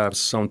wanted to have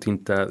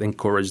something that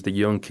encouraged the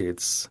young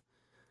kids,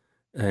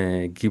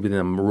 giving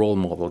them a role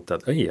model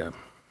that,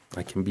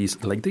 I can be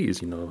like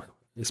this,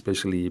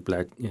 especially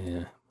Black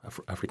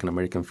African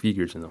American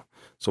figures,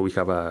 So we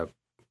have a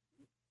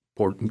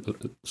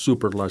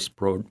super large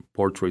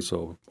portraits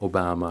of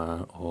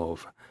Obama,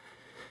 of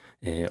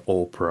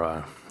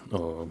Oprah,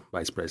 of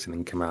Vice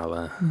President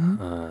Kamala,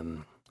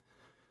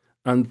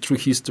 and through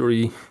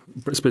history,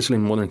 especially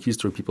in modern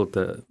history, people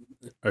that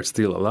are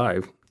still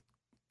alive.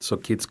 So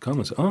kids come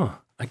and say, "Oh,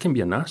 I can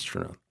be an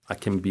astronaut. I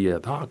can be a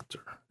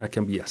doctor. I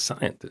can be a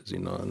scientist,"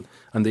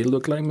 and they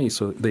look like me,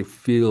 so they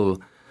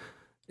feel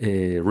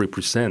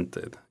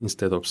represented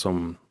instead of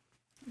some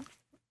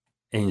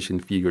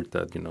ancient figure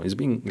that, is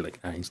being like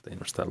Einstein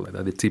or stuff like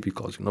that, the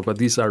typicals, But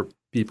these are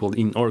people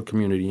in our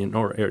community, in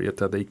our area,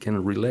 that they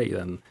can relate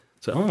and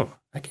say, "Oh,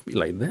 I can be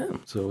like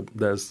them." So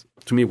that's,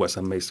 to me, was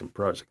an amazing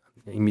project.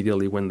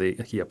 Immediately when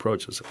he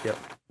approached us,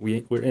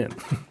 we're in.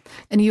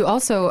 And you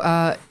also...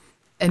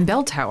 and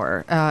Bell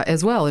Tower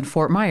as well in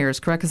Fort Myers,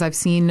 correct? Because I've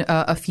seen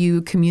a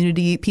few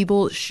community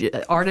people,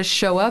 artists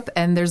show up,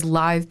 and there's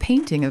live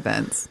painting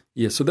events.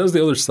 Yeah, so that's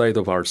the other side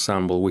of our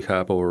ensemble. We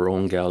have our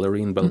own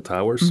gallery in Bell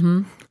Towers.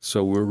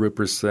 So we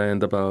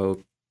represent about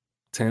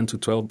 10 to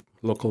 12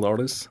 local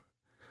artists.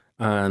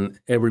 And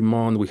every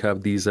month we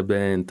have this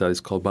event that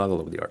is called Battle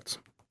of the Arts,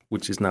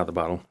 which is not a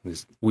battle.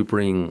 We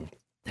bring...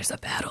 There's a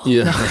battle.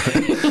 Yeah.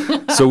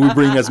 So we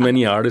bring as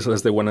many artists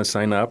as they want to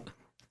sign up,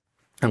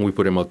 and we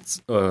put them out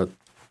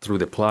through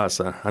the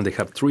plaza, and they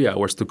have 3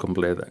 hours to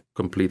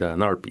complete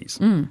an art piece.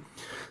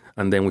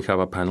 And then we have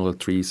a panel of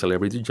 3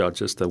 celebrity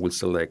judges that will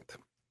select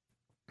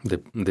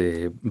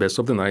the best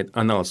of the night,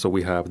 and also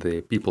we have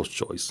the People's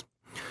Choice.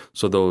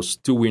 So those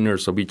 2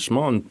 winners of each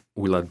month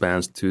will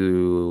advance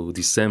to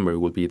December,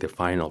 will be the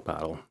final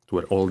battle,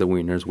 where all the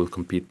winners will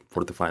compete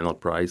for the final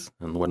prize,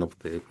 and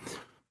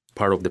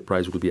part of the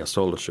prize will be a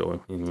solo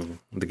show in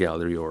the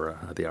gallery or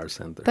at the art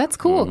center. That's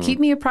cool. Keep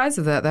me apprised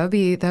of that. That would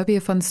be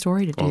a fun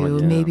story to do,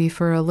 maybe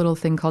for a little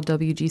thing called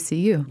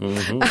WGCU.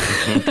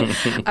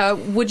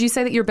 Would you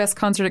say that your best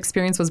concert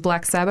experience was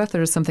Black Sabbath, or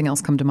does something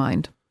else come to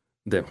mind?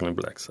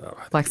 Definitely Black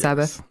Sabbath. Black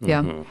Sabbath,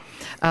 yeah.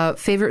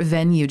 Favorite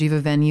venue? Do you have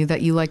a venue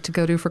that you like to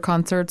go to for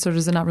concerts, or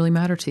does it not really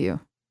matter to you?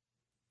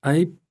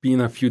 I've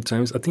been a few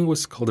times. I think it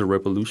was called The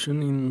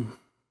Revolution in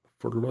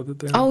Fort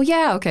Lauderdale. Oh,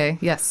 yeah, okay,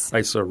 yes.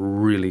 I saw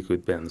really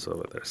good bands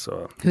over there.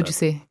 So Who'd you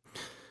see?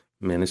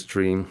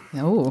 Ministry.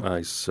 Oh.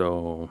 I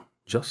saw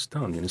Just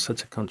Town.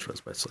 Such a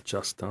contrast, but I saw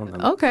Just Town.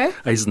 And Okay.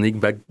 I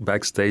sneaked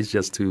backstage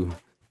just to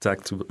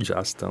talk to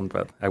Just Town,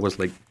 but I was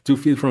like 2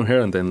 feet from her,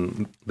 and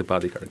then the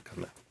bodyguard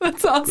came out.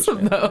 That's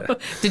awesome, though.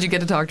 Did you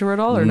get to talk to her at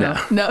all, or no?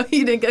 No,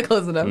 you didn't get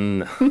close enough.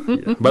 No.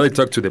 Yeah. But I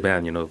talked to the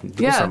band, Those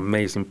Yeah.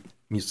 amazing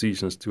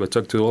musicians, too. I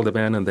talked to all the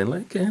band, and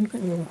then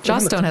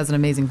Joss Stone has an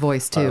amazing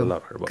voice, too. I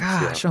love her voice.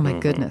 Gosh, yeah. oh my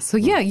goodness. So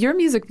yeah, your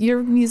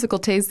musical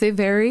tastes, they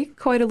vary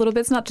quite a little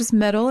bit. It's not just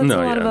metal, it's a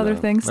lot of other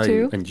things,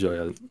 too. I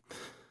enjoy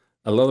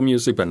a lot of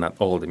music, but not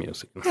all the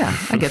music. Yeah,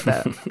 I get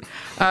that.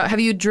 Have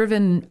you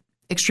driven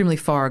extremely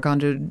far, gone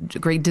to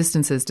great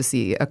distances to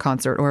see a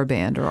concert or a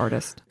band or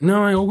artist?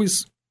 No,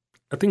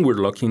 I think we're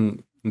lucky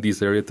in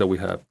this area that we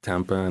have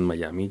Tampa and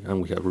Miami,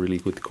 and we have really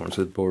good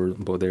concert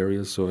both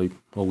areas. So I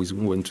always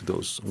went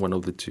to one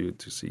of the two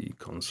to see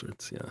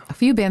concerts. Yeah, a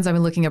few bands I've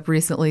been looking up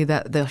recently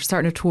that they're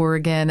starting to tour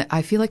again.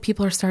 I feel like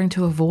people are starting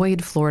to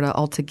avoid Florida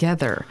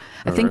altogether.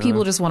 I think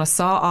people just want to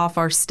saw off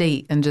our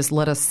state and just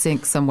let us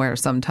sink somewhere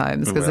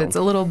sometimes, because it's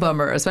a little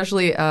bummer,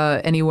 especially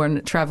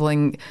anyone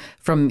traveling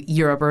from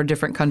Europe or a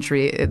different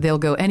country. They'll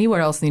go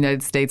anywhere else in the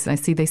United States, and I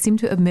see they seem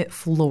to omit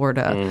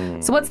Florida.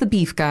 So what's the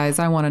beef, guys?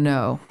 I want to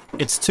know.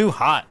 It's too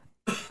hot.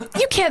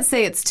 You can't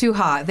say it's too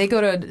hot. They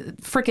go to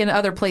freaking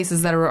other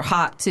places that are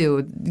hot,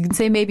 too. You can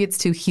say maybe it's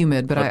too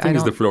humid, but I think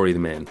it's don't. the Florida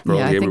man.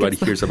 Probably everybody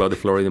hears about the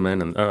Florida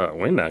man, and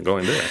we're not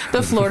going there.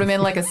 The Florida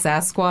man, like a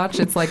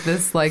Sasquatch. It's like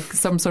this, like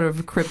some sort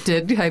of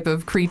cryptid type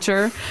of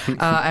creature.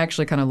 I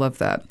actually kind of love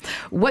that.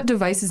 What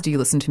devices do you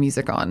listen to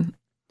music on?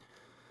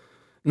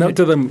 Now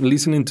that I'm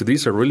listening to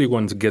this, I really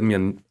want to get me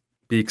a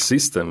big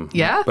system.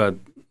 Yeah? But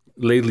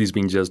lately it's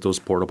been just those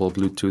portable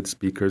Bluetooth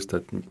speakers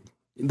that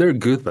they're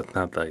good, but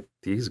not like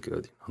these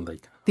good.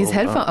 These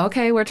headphones. Wow.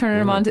 Okay, we're turning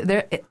them on.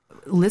 They're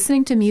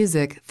listening to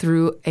music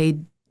through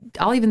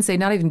I'll even say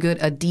not even good,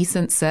 a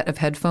decent set of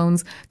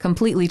headphones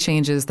completely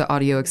changes the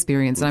audio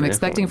experience. And I'm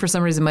expecting for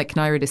some reason Mike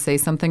Kniry to say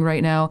something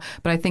right now,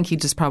 but I think he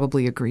just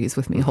probably agrees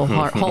with me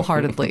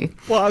wholeheartedly.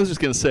 Well, I was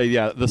just going to say,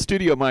 the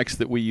studio mics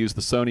that we use,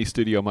 the Sony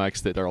studio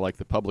mics that are like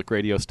the public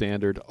radio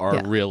standard,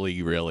 are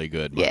really, really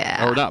good.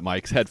 Yeah. Or not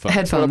mics, headphones.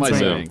 Headphones, what am I right.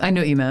 saying? I knew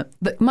what you meant.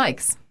 But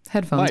mics.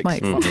 Headphones,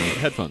 mics.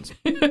 Headphones.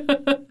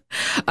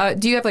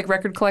 Do you have like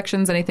record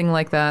collections, anything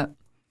like that?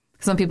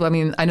 Some people, I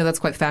mean, I know that's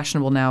quite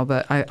fashionable now,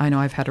 but I know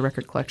I've had a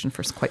record collection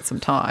for quite some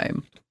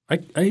time.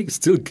 I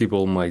still keep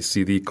all my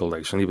CD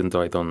collection, even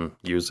though I don't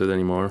use it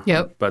anymore.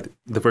 Yep. But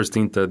the first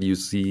thing that you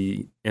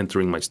see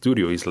entering my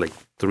studio is like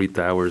 3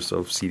 towers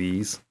of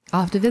CDs.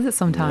 I'll have to visit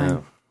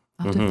sometime.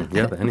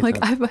 Yeah. Anytime. Like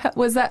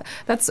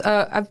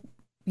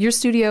your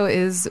studio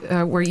is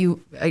where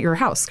your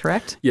house,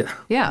 correct? Yeah.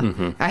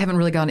 Yeah. I haven't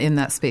really gone in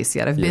that space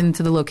yet. I've been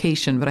to the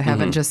location, but I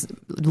haven't just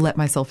let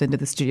myself into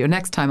the studio.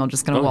 Next time, I'm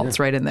just going to waltz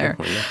right in there.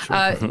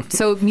 Sure.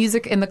 So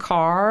music in the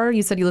car,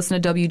 you said you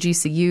listen to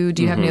WGCU.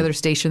 Do you have any other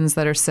stations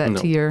that are set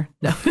to your...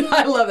 No.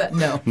 I love that.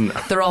 No.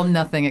 They're all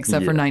nothing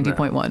except for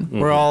 90.1.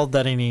 We're all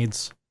that he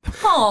needs.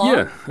 Aww,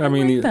 yeah. I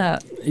mean,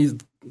 that.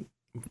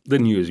 The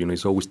news,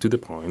 is always to the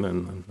point,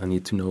 and I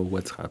need to know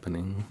what's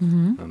happening.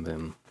 And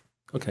then,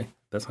 okay.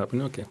 That's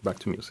happening. Okay, back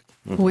to music.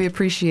 We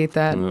appreciate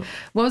that. When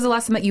was the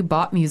last time that you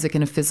bought music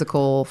in a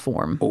physical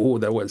form? Oh,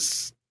 that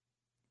was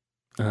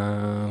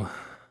a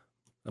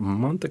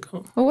month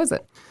ago. What was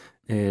it?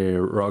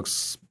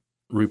 Rox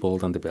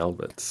Revolt and the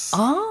Velvets.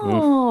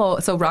 Oh,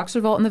 so Rox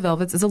Revolt and the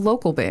Velvets is a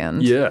local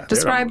band. Yeah.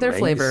 Describe their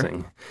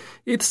flavor.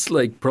 It's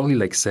probably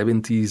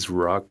 70s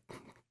rock,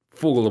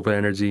 full of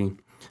energy.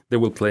 They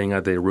were playing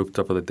at the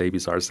rooftop of the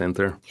Davis Art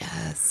Center.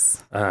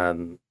 Yes.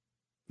 And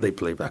they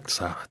play Black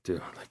Sabbath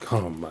too.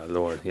 Oh my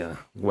Lord, yeah,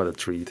 what a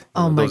treat!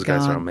 Oh my God, those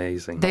guys are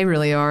amazing. They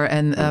really are,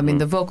 and I mean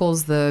the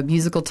vocals, the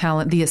musical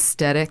talent, the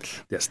aesthetic.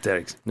 The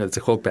aesthetics, it's a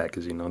whole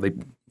package.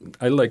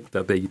 I like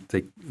that they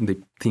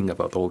think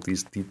about all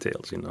these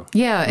details.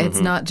 Yeah, it's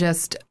not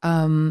just.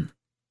 I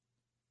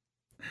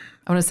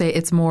want to say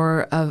it's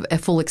more of a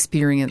full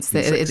experience.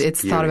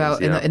 It's thought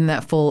about in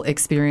that full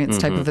experience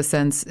type of a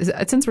sense.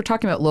 Since we're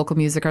talking about local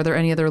music, are there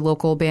any other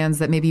local bands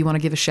that maybe you want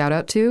to give a shout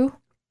out to?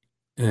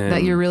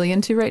 That you're really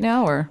into right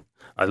now, or?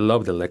 I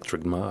love the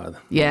Electric Mod.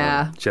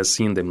 Yeah. Just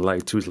seeing them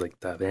live too,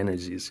 that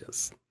energy is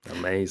just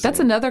amazing. That's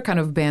another kind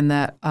of band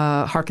that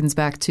harkens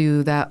back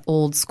to that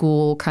old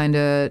school kind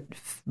of,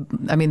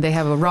 I mean, they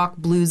have a rock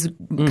blues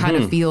kind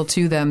of feel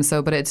to them,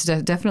 but it's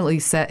definitely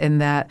set in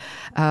that,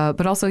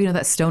 but also,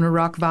 that stoner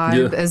rock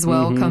vibe as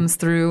well comes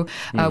through,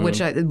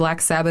 which Black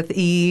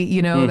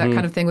Sabbath-y, that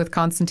kind of thing with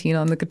Constantine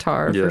on the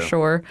guitar for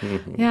sure.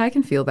 Yeah, I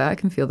can feel that.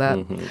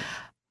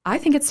 I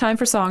think it's time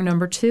for song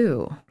number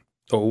 2.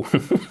 Oh.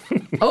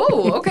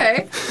 Oh,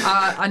 okay.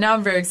 Now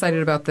I'm very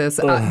excited about this.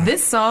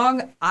 This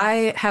song,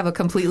 I have a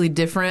completely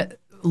different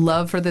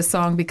love for this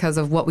song because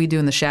of What We Do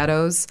in the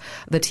Shadows,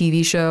 the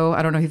TV show.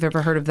 I don't know if you've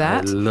ever heard of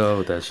that. I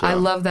love that show. I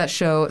love that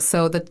show.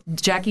 So the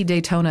Jackie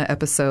Daytona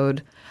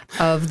episode,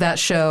 of that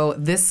show,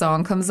 this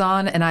song comes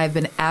on, and I've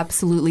been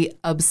absolutely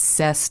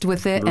obsessed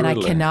with it, and I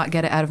Really? cannot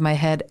get it out of my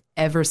head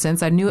ever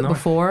since. I knew it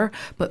before,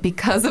 but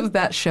because of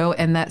that show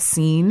and that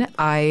scene,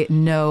 I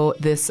know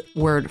this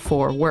word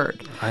for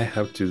word. I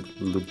have to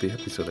look the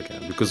episode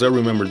again because I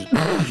remember.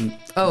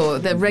 Oh,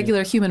 the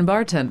regular human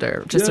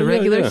bartender, just a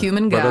regular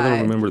human guy. But I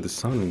don't remember the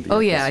song in the Oh,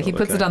 yeah. episode. He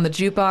puts it on the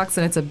jukebox,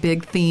 and it's a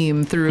big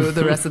theme through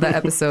the rest of that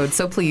episode.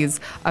 So please,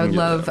 I would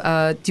love,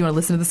 do you want to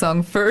listen to the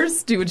song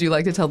first? Would you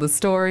like to tell the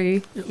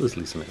story? Yeah, let's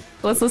listen.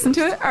 Let's listen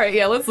to it? All right,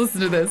 yeah, let's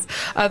listen to this.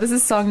 This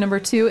is song number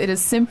 2. It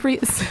is Simply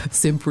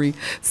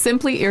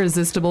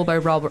Irresistible by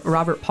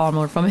Robert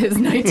Palmer from his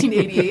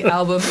 1988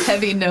 album,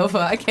 Heavy Nova.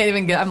 I can't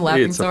even get, I'm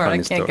laughing It's so a hard I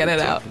funny can't get it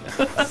story, out.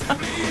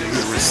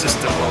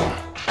 Irresistible.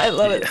 I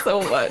love it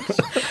so much.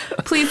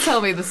 Please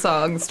tell me the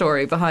song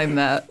story behind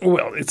that.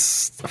 Well,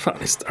 it's a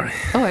funny story.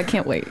 Oh, I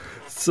can't wait.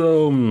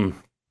 So,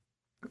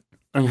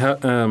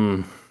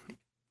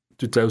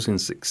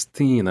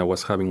 2016, I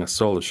was having a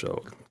solo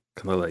show,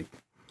 kind of like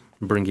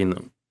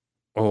bringing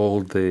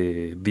all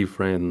the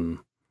different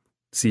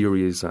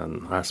series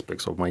and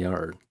aspects of my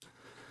art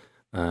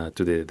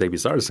to the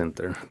Davis Art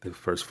Center, the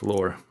first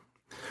floor.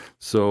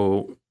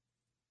 So,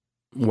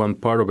 one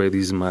part of it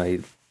is my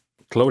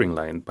clothing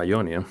line,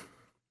 Pioneer,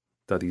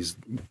 that is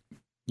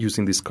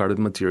using discarded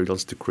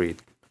materials to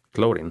create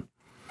clothing.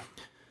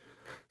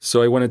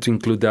 So I wanted to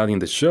include that in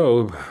the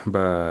show,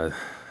 but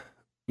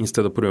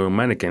instead of putting on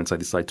mannequins, I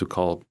decided to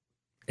call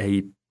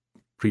 8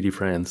 pretty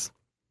friends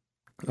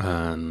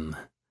and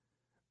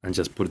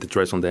just put the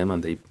dress on them.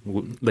 And the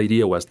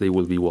idea was they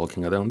will be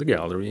walking around the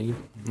gallery,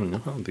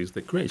 on these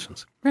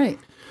decorations. Right.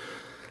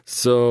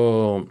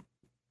 So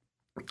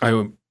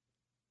I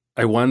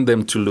want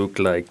them to look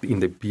like in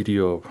the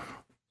video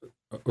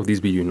of this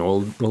video, all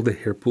the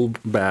hair pulled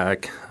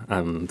back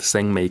and the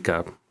same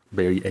makeup,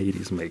 very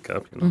 80s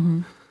makeup,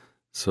 Mm-hmm.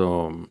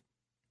 So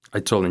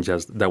I told them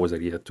just that was the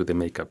idea to the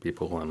makeup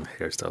people and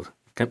hairstyles.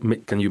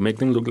 Can you make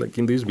them look like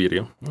in this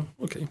video? Oh,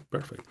 okay,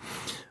 perfect.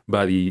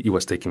 But it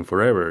was taking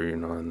forever,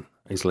 and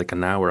it's like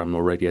an hour. I'm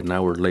already an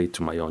hour late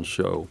to my own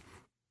show.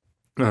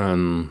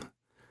 And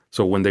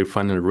so when they're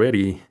finally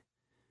ready,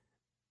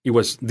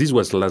 this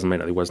was last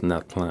minute. It was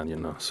not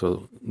planned,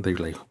 So they're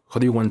like, "How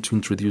do you want to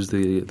introduce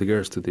the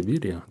girls to the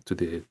video, to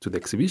the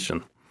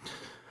exhibition?"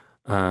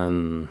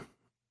 And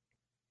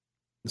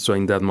so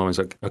in that moment, it's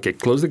like, okay,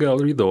 close the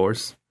gallery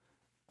doors,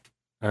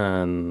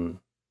 and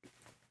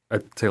I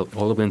tell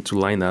all of them to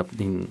line up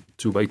in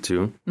 2 by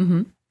 2.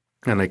 Mm-hmm.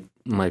 And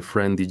my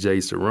friend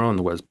DJ Saron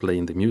was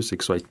playing the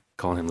music, so I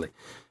call him like,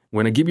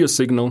 when I give you a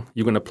signal,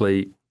 you're gonna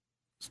play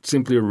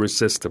Simply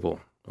Irresistible,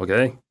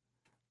 okay?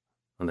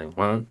 And then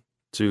 1,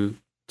 2,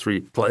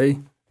 3, play.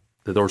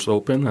 The doors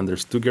open, and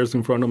there's 2 girls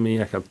in front of me.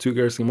 I have 2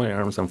 girls in my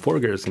arms and 4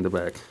 girls in the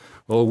back,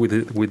 all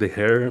with the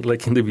hair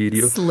like in the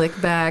video.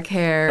 Slick back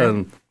hair.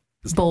 And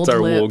Bold start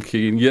lip.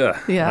 walking, yeah.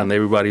 Yeah. And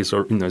everybody's,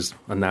 it's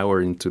an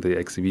hour into the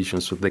exhibition,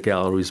 so the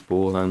gallery is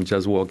full. I'm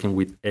just walking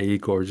with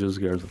 8 gorgeous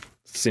girls,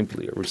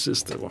 Simply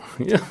Irresistible.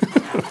 Yeah.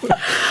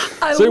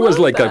 So it was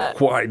like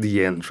quite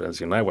the entrance,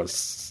 I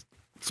was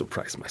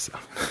surprised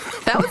myself.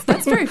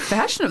 That's very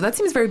fashionable. That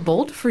seems very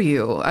bold for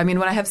you. I mean,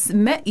 when I have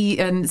met you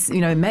and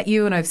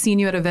I've seen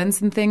you at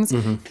events and things,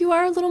 you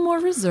are a little more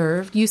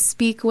reserved. You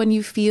speak when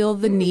you feel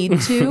the need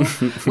to,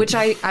 which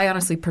I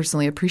honestly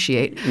personally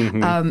appreciate.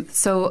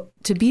 So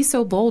to be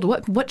so bold,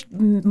 what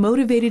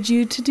motivated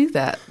you to do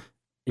that?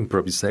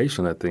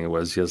 Improvisation, I think it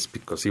was just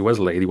because it was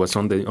late. It was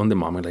on the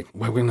moment, like,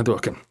 what are we gonna do?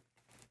 Okay,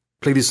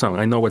 play this song.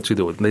 I know what to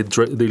do.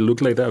 They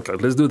look like that. Okay,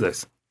 let's do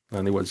this.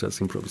 And it was just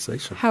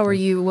improvisation. How were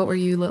you? What were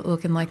you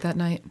looking like that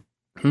night?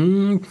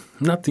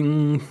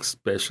 Nothing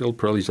special.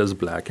 Probably just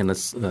black and a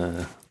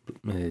sport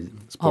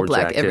all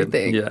black, jacket.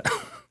 everything. Yeah,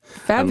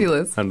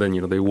 Fabulous. And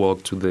then they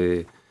walk to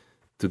the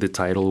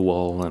title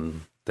wall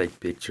and take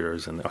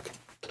pictures. And okay,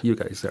 you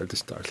guys are the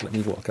stars. Let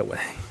me walk away.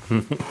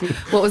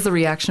 What was the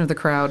reaction of the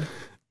crowd?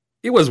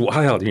 It was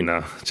wild,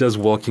 just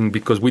walking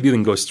because we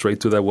didn't go straight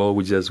to that wall.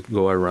 We just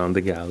go around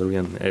the gallery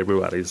and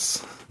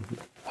everybody's.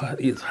 What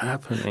is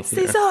happening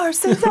here?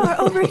 Cesar,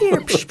 over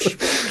here.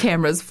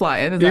 Cameras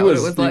flying. Is that what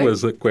it was like? It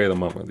was quite a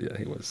moment, yeah,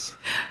 it was.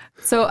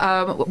 So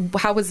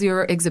how was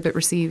your exhibit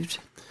received?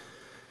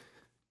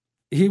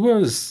 He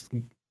was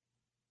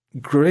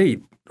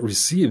great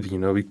received,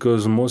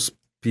 because most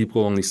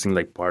people only see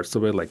like parts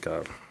of it, like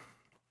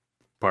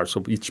parts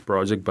of each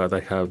project, but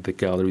I have the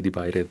gallery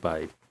divided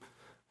by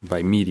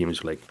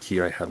mediums. Like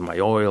here I have my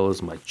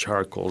oils, my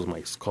charcoals,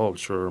 my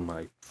sculpture,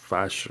 my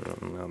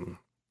fashion,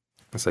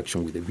 a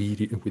section with the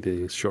video, with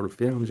the short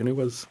films, and it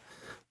was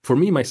for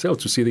me myself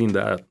to see it in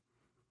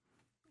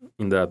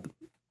that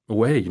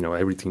way,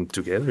 everything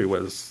together. It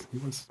was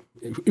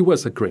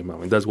a great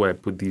moment. That's why I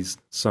put this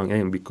song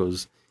in,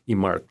 because it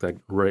marked a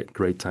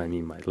great time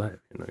in my life.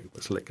 It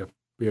was like a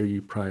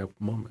very proud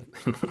moment.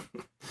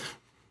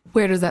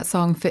 Where does that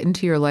song fit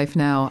into your life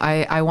now?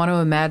 I want to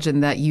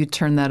imagine that you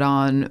turn that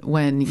on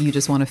when you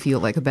just want to feel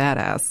like a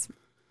badass.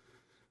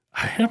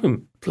 I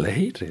haven't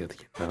played it.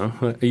 You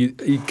know,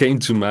 it came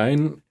to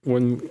mind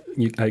when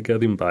I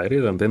got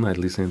invited, and then I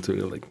listened to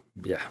it. Like,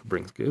 yeah,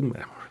 brings good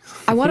memories.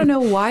 I want to know,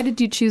 why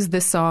did you choose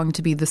this song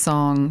to be the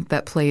song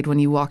that played when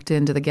you walked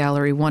into the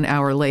gallery 1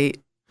 hour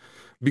late?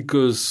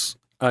 Because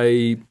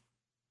I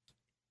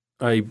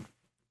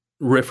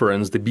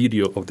referenced the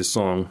video of the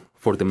song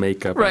for the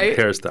makeup Right. and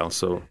hairstyle,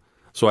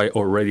 so I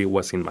already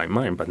was in my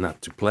mind, but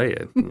not to play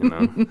it, you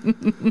know.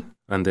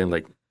 And then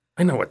like,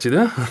 I know what to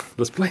do.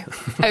 Let's play it.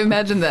 I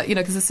imagine that,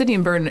 because the Sydney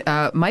and Bern,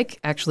 Mike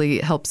actually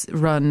helps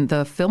run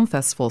the film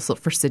festival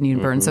for Sydney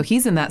and Bern. So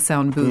he's in that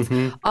sound booth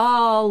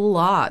a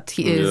lot.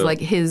 He is like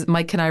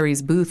Mike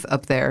Canari's booth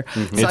up there.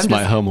 So It's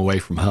my home away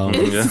from home.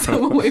 It's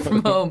so away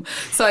from home.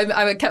 So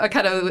I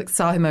kind of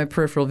saw him in my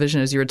peripheral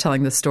vision as you were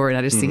telling the story, and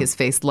I just see his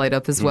face light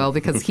up as well,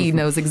 because he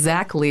knows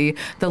exactly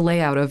the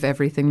layout of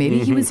everything. Maybe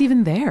he was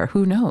even there.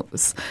 Who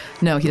knows?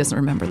 No, he doesn't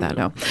remember that,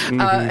 no.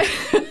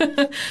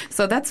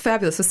 So that's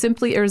fabulous. So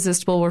Simply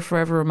Irresistible will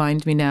forever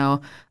remind me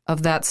now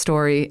of that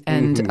story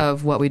and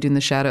of What We Do in the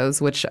Shadows,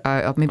 which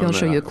maybe I'll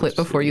show you a clip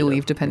before you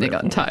leave, depending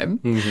on time.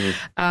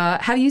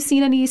 Have you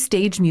seen any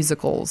stage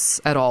musicals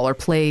at all, or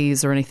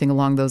plays or anything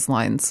along those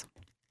lines?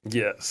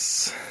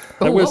 Yes.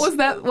 What was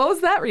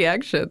that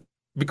reaction?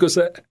 Because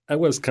I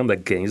was kind of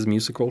against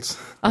musicals.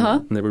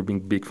 Never been a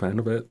big fan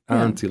of it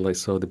until I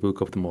saw the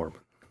Book of the Mormon.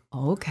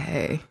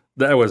 Okay.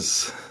 That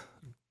was,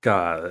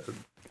 God,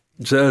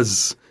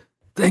 just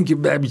thank you,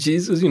 baby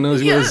Jesus. It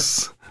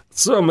was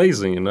so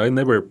amazing. I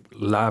never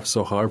laughed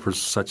so hard for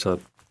such a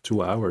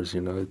 2 hours.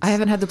 I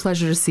haven't had the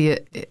pleasure to see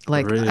it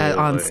Really?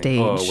 on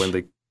stage. Oh,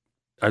 when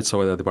I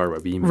saw it at the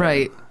Barbara Beam.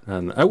 Right.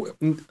 And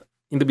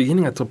in the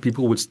beginning, I thought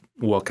people would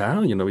walk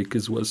out,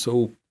 because it was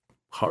so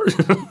hard.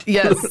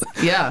 Yes,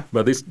 yeah.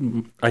 But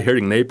I heard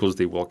in Naples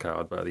they walk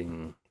out, but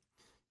in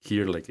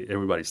here, like,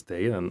 everybody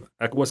stayed, and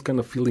I was kind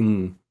of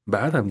feeling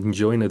bad. I'm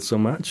enjoying it so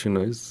much,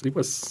 it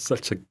was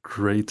such a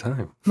great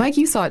time. Mike,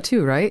 you saw it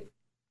too, right?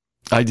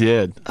 I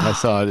did. I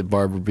saw it at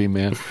Barbara B.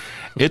 Man.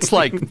 It's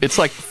like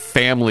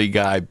Family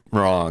Guy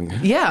wrong.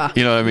 Yeah.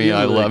 You know what I mean?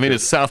 Yeah, I mean,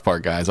 it's South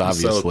Park guys,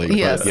 obviously. Park,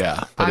 yes.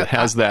 Yeah. But it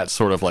has that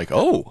sort of like,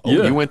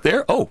 you went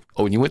there? Oh,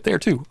 and you went there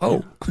too.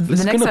 Oh.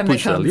 The next time it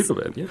push comes, a little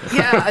bit, yeah.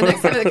 Yeah,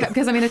 next time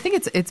because I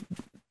think it's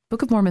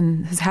Book of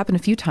Mormon has happened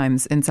a few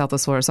times in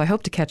Southwest Florida, so I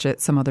hope to catch it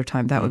some other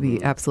time. That would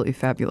be absolutely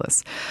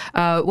fabulous.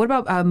 What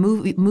about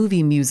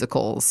movie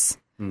musicals?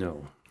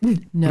 No.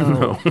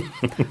 No.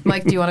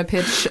 Mike, do you want to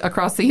pitch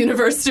Across the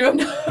Universe to him?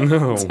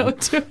 No.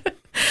 Don't do it.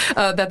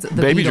 That's the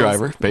Baby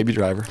Beatles. Baby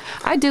Driver.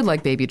 I did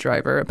like Baby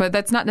Driver, but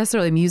that's not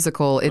necessarily a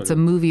musical. It's a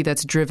movie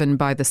that's driven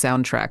by the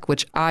soundtrack,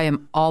 which I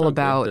am all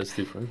about. That's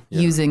different.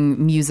 Yeah.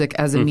 Using music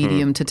as a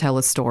medium to tell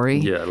a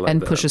story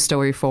and push a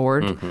story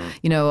forward.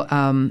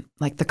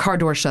 Like the car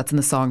door shuts and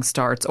the song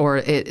starts,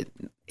 or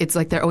it's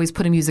like they're always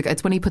putting music.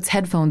 It's when he puts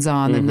headphones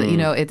on, and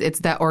it's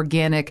that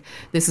organic.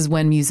 This is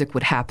when music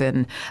would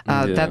happen.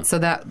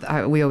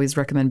 We always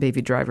recommend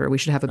Baby Driver. We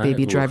should have a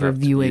Baby Driver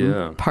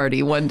viewing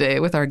party one day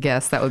with our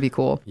guests. That would be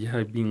cool. Yeah,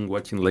 I've been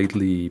watching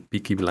lately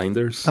Peaky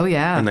Blinders. Oh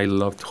yeah, and I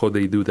loved how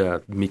they do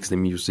that. Mix the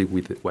music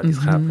with what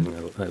is happening. I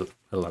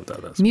love that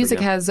aspect. Music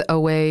has a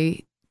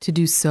way to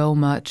do so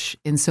much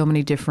in so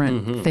many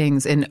different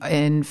things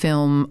in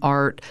film,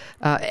 art.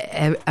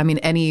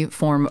 Any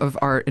form of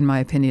art, in my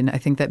opinion. I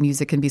think that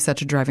music can be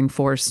such a driving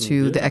force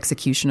to the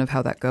execution of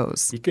how that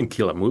goes. You can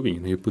kill a movie.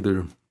 You put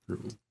the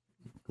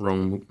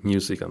wrong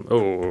music and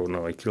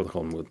I killed the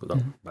whole mood.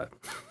 But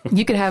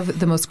you could have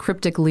the most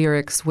cryptic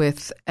lyrics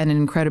with an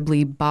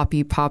incredibly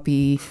boppy,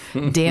 poppy,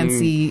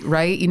 dancey,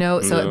 right?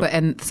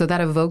 So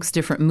that evokes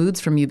different moods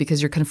from you because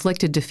you're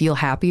conflicted to feel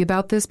happy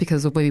about this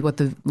because of maybe what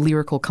the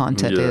lyrical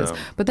content is.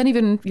 But then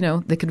even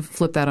they could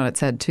flip that on its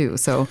head too.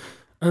 So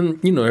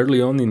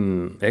early on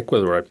in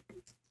Ecuador,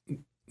 I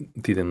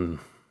didn't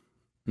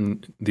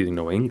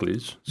know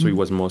English, so it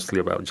was mostly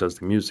about just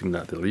the music,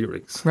 not the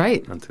lyrics.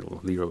 Right.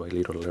 Until little by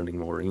little learning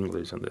more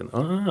English, and then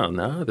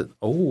they're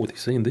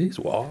saying this.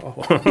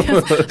 Wow.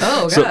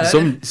 Oh God.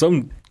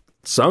 Some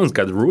songs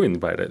got ruined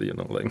by that.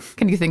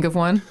 Can you think of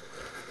one?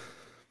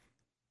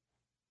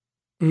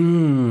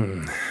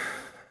 Not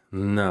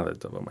at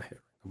the top of my head.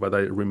 But I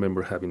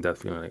remember having that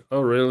feeling like,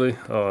 oh, really?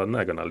 Oh, I'm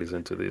not going to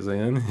listen to this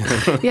again.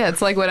 Yeah,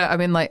 it's like I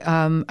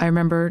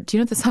remember, do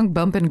you know the song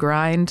Bump and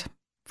Grind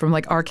from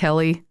like R.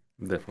 Kelly?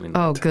 Definitely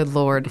not. Oh, good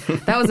Lord.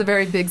 That was a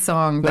very big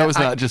song. That was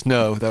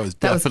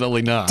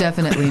definitely not.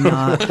 Definitely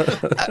not.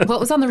 Well, it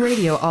was on the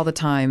radio all the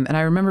time. And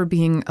I remember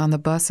being on the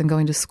bus and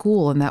going to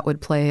school, and that would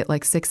play at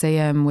like 6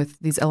 a.m. with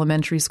these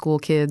elementary school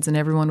kids, and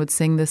everyone would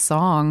sing this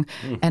song.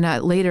 And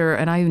later,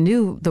 and I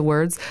knew the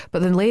words,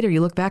 but then later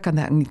you look back on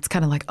that and it's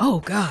kind of like,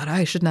 oh, God,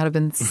 that should not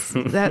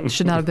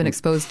have been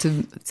exposed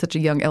to such a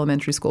young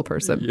elementary school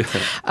person.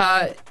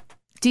 Yeah.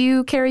 Do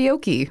you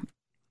karaoke?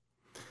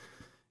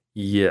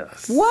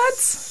 Yes.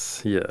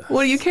 What? Yeah.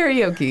 What do you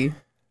karaoke?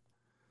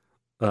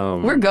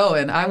 We're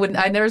going. I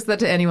never said that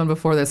to anyone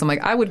before this. I'm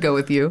like, I would go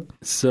with you.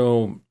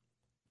 So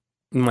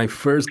My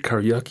first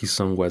karaoke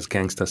song was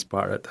Gangsta's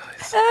Paradise.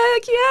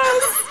 Heck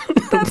yes!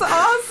 That's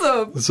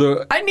awesome.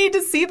 So I need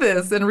to see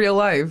this in real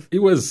life. it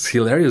was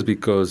hilarious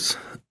because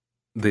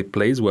the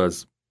place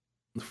was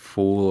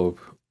full of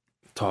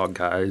tall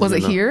guys. Was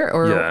it here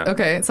or Yeah.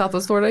 okay,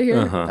 Southwest Florida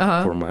here?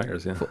 Fort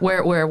Myers, yeah.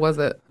 Where was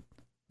it?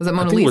 Was it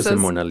Mona I think it was Lisa's? in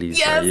Mona Lisa.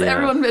 Yes, yeah.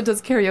 everyone that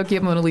does karaoke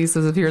at Mona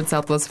Lisa's if you're in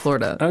Southwest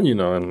Florida. And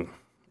and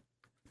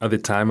at the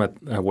time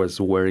I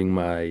was wearing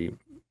my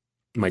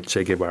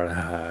Che Guevara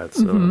hat,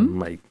 so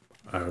my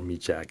army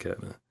jacket.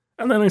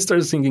 And then I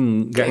started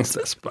singing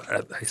Gangsta's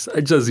Paradise.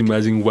 I just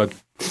imagine what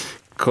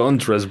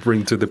contrast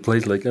bring to the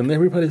place, and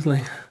everybody's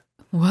like,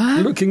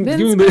 What? looking Been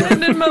you there.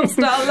 spending most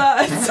our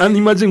lives. And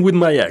imagine with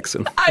my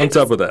accent on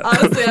top of that.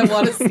 Honestly, I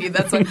want to see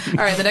that. So,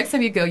 all right, the next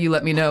time you go, you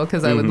let me know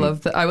because I would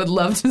love to. I would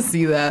love to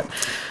see that.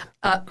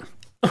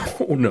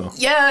 Oh no.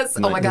 Yes.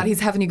 Oh my God, he's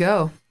having you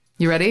go.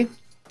 You ready?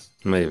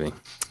 Maybe.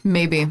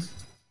 Maybe.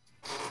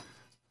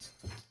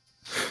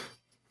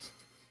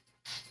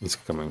 It's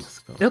coming. It's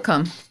coming. It'll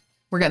come.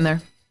 We're getting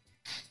there.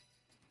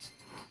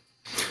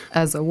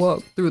 As I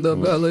walk through the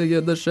valley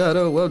of the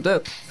shadow of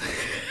death.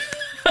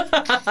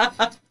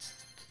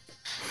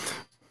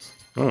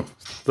 Oh,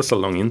 that's a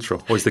long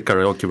intro. Or is the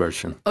karaoke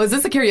version? Oh, is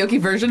this the karaoke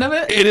version of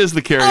it? It is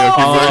the karaoke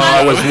Oh, version.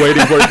 I was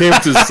waiting for him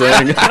to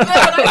sing. When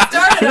I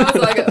started, I was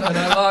like, when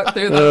I walk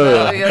through the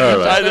valley of the all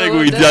right. shadow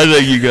of death. I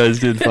think you guys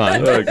did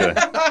fine. Okay.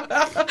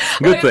 I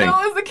Good didn't thing.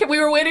 know it was we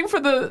were waiting for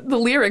the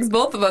lyrics,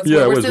 both of us.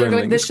 Yeah, I We're was sitting there waiting.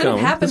 going, this It's should have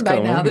coming. happened It's by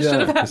now. coming. This should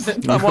have Yeah.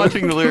 happened. I'm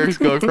watching the lyrics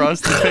go across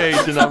the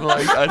page, and I'm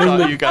like, I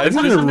thought you guys I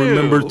just didn't knew.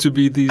 remember to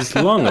be this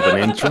long of an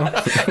intro.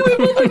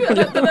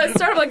 Then I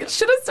started like, it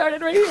should have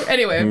started right here.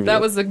 Anyway, that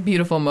was a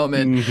beautiful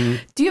moment.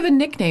 Do you have a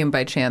nickname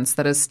by chance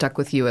that has stuck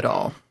with you at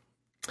all?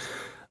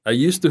 I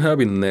used to have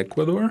it in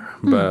Ecuador,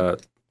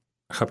 but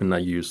I have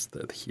not used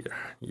that here.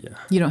 Yeah.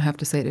 You don't have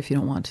to say it if you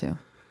don't want to.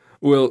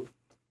 Well,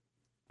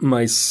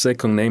 my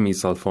second name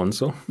is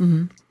Alfonso.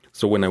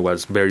 So when I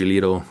was very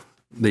little,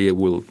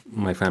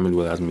 my family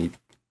will ask me,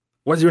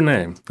 "What's your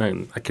name?"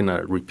 And I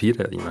cannot repeat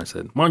it. I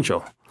said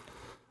Moncho,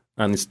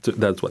 and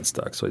that's what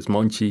stuck. So it's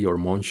Monchi or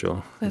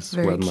Moncho. That's It's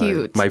very what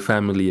cute. My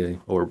family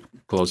or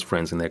close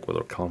friends in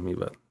Ecuador call me,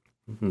 but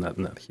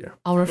not here.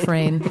 I'll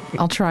refrain.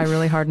 I'll try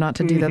really hard not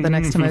to do that the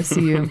next time I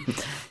see you.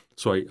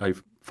 So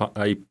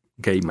I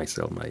gave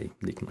myself my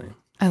nickname.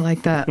 I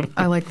like that.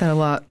 I like that a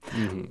lot.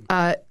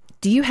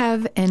 Do you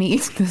have any,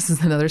 this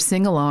is another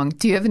sing-along,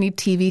 do you have any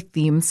TV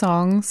theme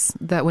songs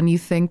that when you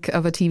think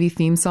of a TV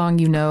theme song,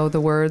 you know the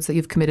words that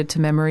you've committed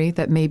to memory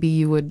that maybe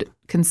you would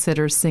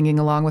consider singing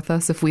along with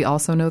us if we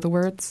also know the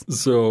words?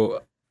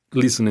 So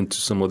listening to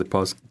some of the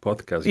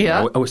podcasts,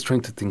 Yeah. I was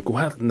trying to think,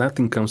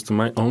 nothing comes to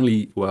mind,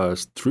 only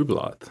was True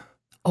Blood.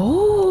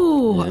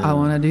 Oh, Yeah. I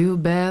want to do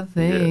bad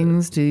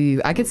things to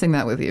you. I could sing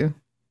that with you.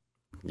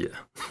 Yeah.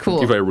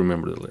 Cool. If I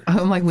remember the lyrics.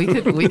 I'm like, we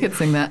could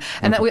sing that.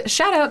 And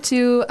shout out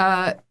to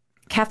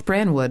Kath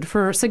Brandwood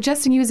for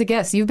suggesting you as a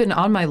guest. You've been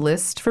on my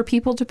list for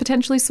people to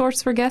potentially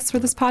source for guests for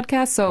this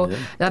podcast. So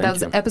that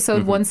was thank you.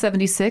 episode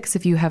 176.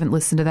 If you haven't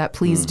listened to that,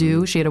 please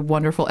do. She had a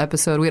wonderful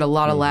episode. We had a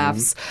lot of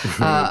laughs.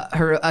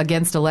 Her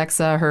against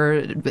Alexa,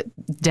 her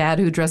dad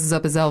who dresses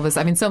up as Elvis.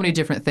 I mean, so many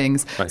different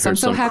things. I heard so I'm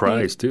so some happy.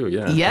 cries too,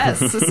 yeah. Yes.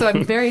 So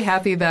I'm very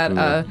happy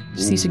that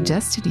she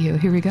suggested you.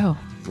 Here we go.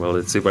 Well,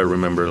 let's see if I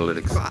remember the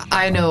lyrics.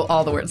 I know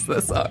all the words to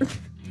this song.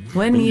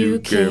 When you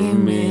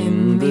came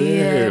in, the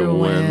air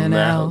went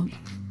out.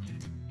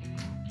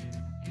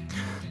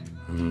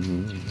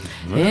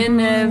 In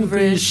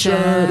every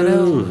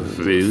shadow,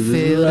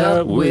 filled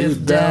up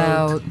with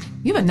doubt.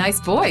 You have a nice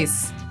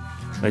voice.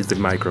 It's the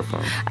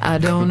microphone. I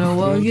don't know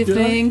what you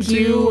think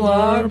you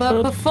are,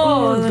 but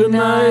before the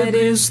night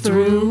is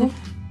through.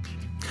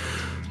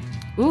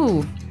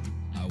 Ooh,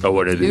 I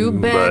want to do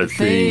bad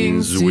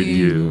things with to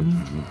you.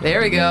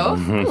 there we go.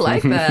 I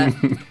like that.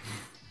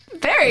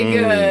 Very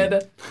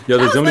good. Yeah,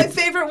 That was the only. my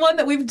favorite one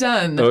that we've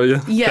done. Oh,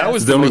 yeah? Yes. That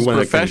was the the only most one I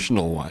can-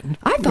 professional one.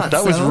 I thought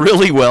That so. was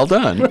really well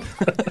done.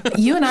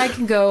 You and I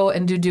can go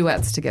and do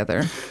duets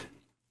together.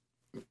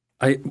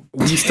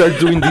 We start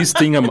doing this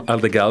thing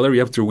at the gallery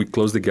after we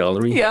close the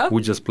gallery. Yeah.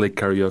 We just play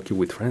karaoke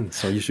with friends.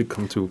 So you should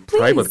come to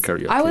private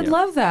karaoke. I would yeah.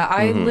 love that.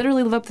 I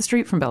literally live up the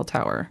street from Bell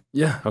Tower.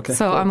 Yeah, okay.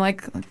 So cool. I'm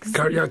like,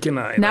 Karaoke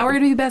night. now we're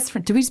going to be best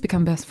friends. Do we just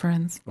become best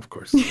friends? Of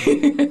course.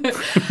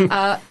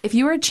 If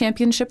you were a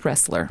championship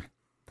wrestler,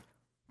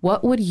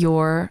 what would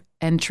your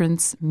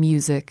entrance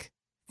music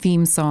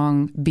theme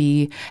song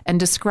be?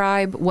 And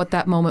describe what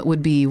that moment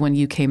would be when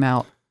you came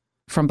out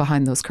from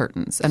behind those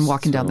curtains and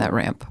walking down that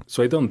ramp.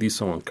 So I done this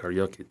song on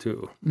karaoke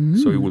too.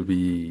 So it will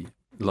be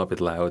Love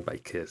It Loud by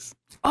Kiss.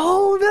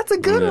 Oh, that's a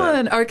good Yeah.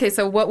 one. Okay,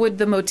 so what would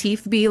the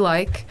motif be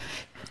like?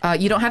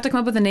 You don't have to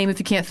come up with a name if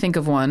you can't think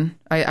of one.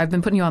 I've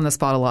been putting you on the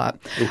spot a lot.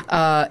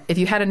 If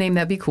you had a name,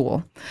 that'd be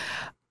cool.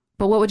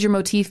 But what would your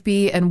motif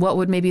be, and what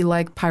would maybe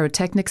like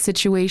pyrotechnic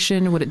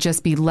situation? Would it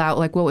just be loud?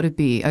 Like, what would it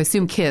be? I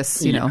assume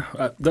Kiss, you know.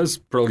 That's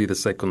probably the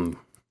second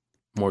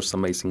most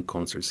amazing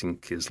concerts in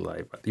Kiss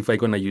live. But if I'm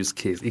going to use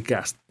Kiss, it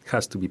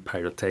has to be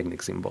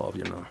pyrotechnics involved,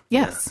 you know.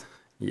 Yes.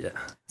 Yeah.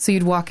 So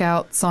you'd walk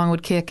out, song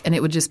would kick, and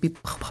it would just be.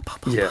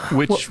 Yeah.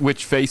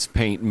 Which face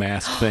paint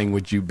mask thing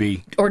would you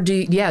be? Or do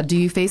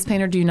you face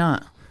paint or do you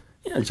not?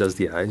 Yeah, just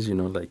the eyes,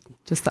 like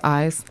Just the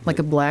eyes, like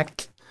a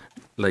black.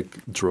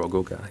 like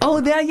Drogo guy. Oh,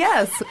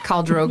 yes,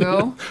 Khal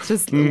Drogo.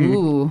 Just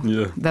ooh,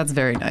 Yeah. that's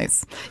very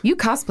nice. You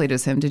cosplayed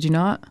as him, did you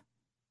not?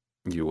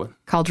 You what?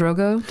 Khal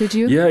Drogo, did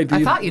you? Yeah, I did.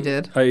 I thought you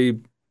did.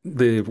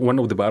 One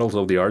of the battles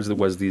of the arts, there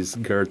was this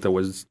girl that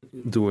was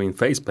doing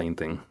face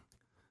painting.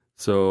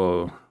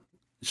 So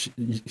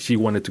she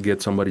wanted to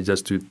get somebody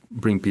just to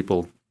bring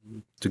people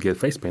to get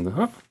face painted.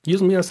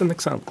 Use me as an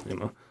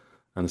example,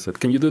 And I said,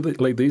 can you do it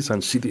like this?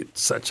 And she did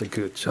such a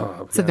good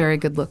job. It's a very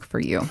good look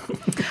for you.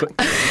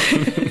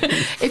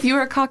 If you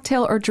were a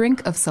cocktail or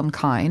drink of some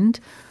kind,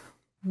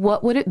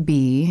 what would it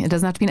be? It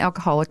doesn't have to be an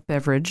alcoholic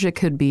beverage. It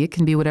can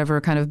be whatever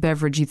kind of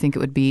beverage you think it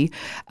would be.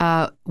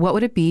 What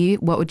would it be?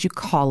 What would you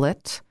call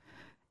it?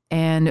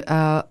 And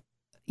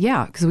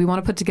because we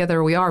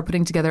are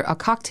putting together a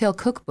cocktail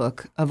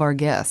cookbook of our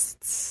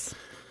guests.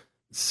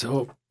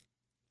 So,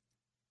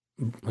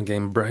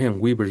 again, Brian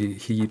Weber,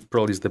 he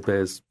probably is the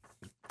best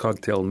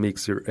cocktail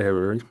mixer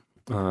ever.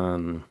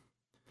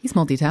 He's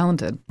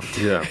multi-talented.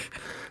 Yeah.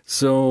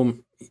 So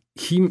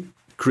he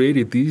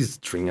created this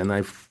drink, and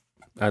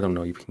I don't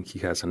know if he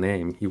has a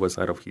name. He was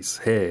out of his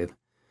head,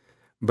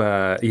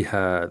 but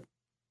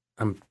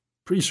I'm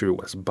pretty sure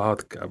it was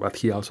vodka, but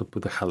he also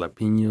put the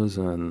jalapenos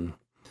and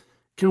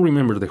can't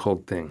remember the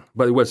whole thing,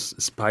 but it was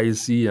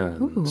spicy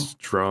and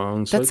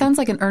strong. So that sounds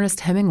like an Ernest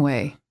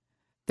Hemingway.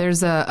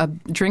 There's a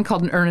drink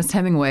called an Ernest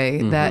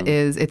Hemingway that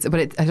is I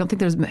don't think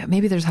there's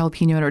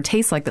jalapeno in it, or it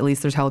tastes like at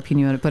least there's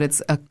jalapeno in it, but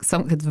it's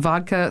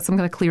vodka, some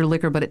kind of clear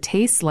liquor, but it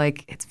tastes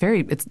like it's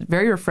very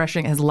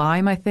refreshing. It has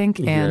lime, I think,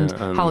 and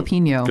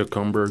jalapeno,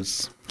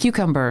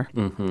 cucumber.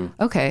 Mm-hmm.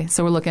 Okay,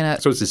 so we're looking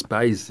at, so it's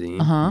spicy,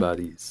 but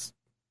it's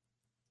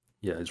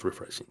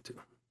refreshing too.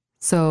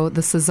 So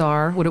the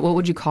Cesar, what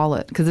would you call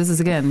it? Because this is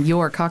again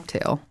your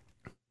cocktail,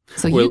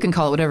 so you can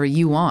call it whatever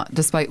you want,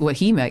 despite what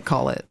he might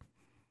call it.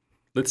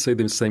 Let's say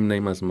the same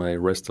name as my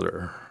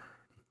wrestler.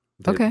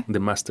 The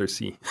Master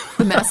C.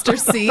 The Master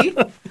C?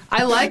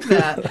 I like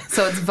that.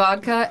 So it's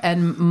vodka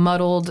and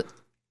muddled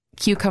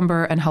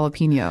cucumber and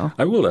jalapeno.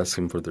 I will ask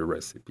him for the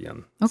recipe.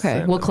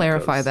 Okay, we'll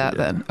clarify that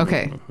then.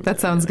 Okay, that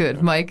sounds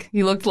good. Mike,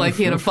 he looked like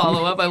he had a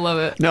follow-up. I love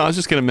it. No, I was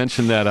just going to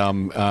mention that,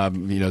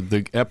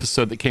 the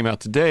episode that came out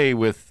today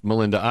with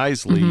Melinda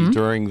Isley,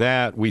 during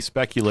that, we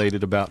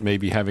speculated about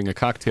maybe having a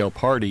cocktail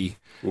party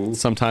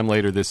sometime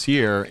later this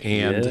year,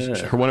 and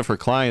one of her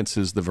clients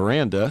is the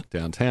Veranda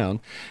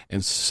downtown,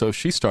 and so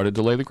she started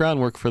to lay the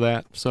groundwork for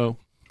that. So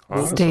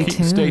stay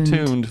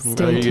tuned.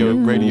 Stay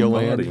tuned. Radio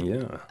Land.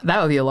 Yeah.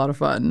 That would be a lot of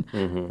fun.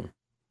 Mm-hmm.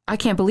 I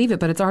can't believe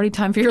it, but it's already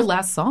time for your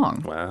last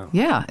song. Wow.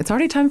 Yeah, it's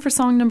already time for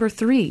song number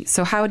 3.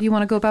 So how do you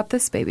want to go about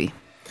this, baby?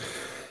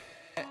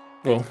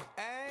 Well,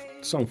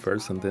 song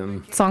first and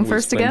then... Song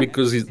first again?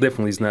 Because it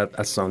definitely is not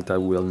a song that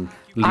will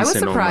listen. I was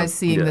surprised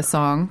seeing the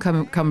song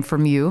come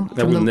from you.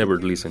 I will never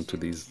listen to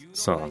this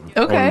song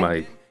on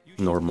my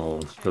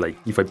normal... Like,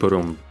 if I put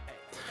on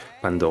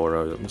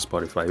Pandora or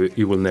Spotify,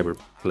 it will never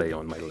play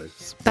on my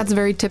list. That's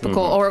very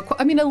typical, or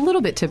a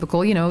little bit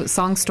typical.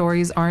 Song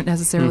stories aren't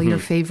necessarily your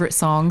favorite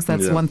songs.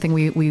 That's one thing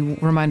we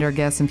remind our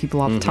guests and people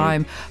all the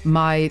time.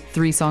 My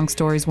 3 song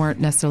stories weren't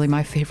necessarily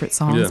my favorite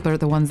songs, but are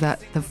the ones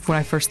that, when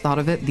I first thought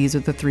of it, these are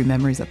the 3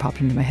 memories that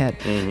popped into my head.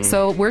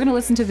 So we're going to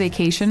listen to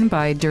Vacation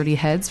by Dirty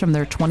Heads from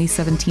their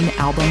 2017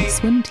 album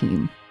Swim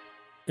Team.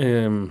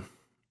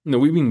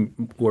 We've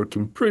been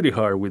working pretty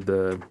hard with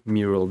the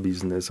mural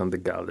business and the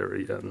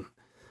gallery, and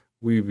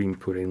we've been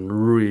putting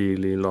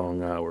really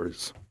long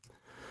hours.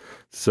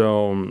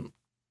 So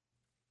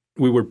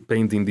we were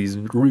painting this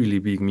really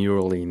big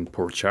mural in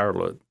Port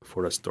Charlotte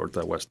for a store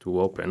that was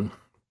to open.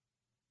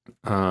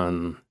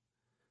 And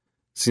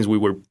since we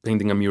were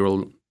painting a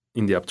mural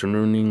in the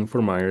afternoon in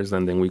Fort Myers,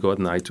 and then we go at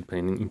night to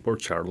paint in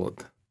Port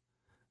Charlotte.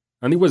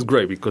 And it was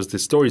great because the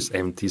store is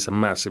empty. It's a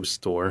massive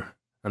store,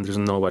 and there's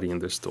nobody in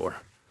the store.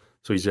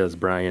 So it's just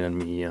Brian and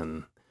me,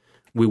 and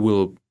we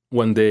will...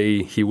 One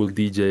day he will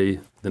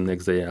DJ, the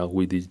next day I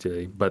will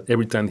DJ. But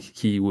every time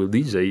he will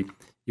DJ,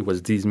 it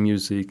was this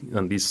music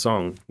and this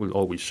song will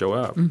always show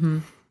up.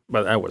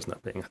 But I was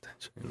not paying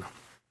attention,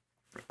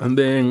 And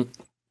then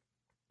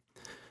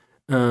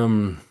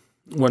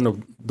one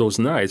of those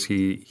nights,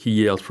 he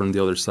yelled from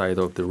the other side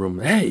of the room,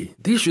 "Hey,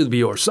 this should be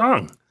your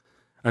song!"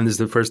 And it's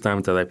the first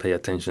time that I pay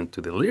attention to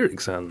the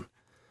lyrics, and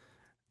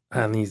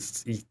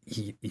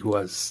it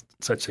was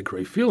such a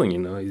great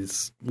feeling,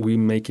 we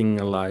making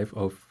a life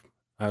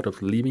out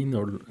of living,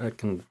 or I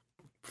can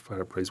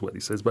paraphrase what he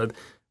says, but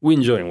we're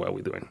enjoying what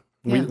we're doing.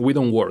 Yeah. We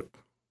don't work.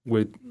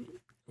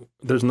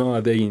 There's no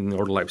a day in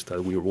our lives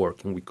that we're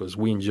working, because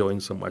we're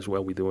enjoying so much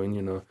what we're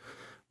doing,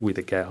 with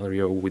the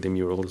gallery or with the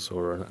murals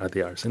or at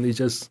the arts. And I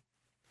just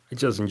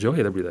enjoy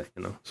it every day,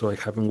 So I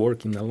haven't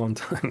worked in a long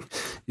time.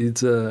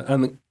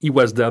 And it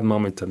was that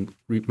moment that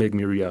made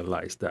me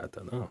realize that,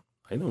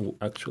 I don't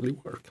actually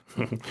work.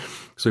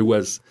 So it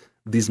was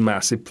this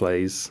massive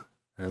place,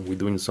 and we're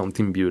doing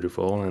something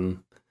beautiful, and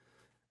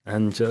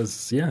and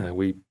just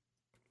we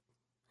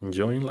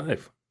enjoying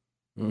life.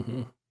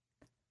 Mm-hmm.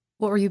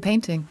 What were you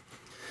painting?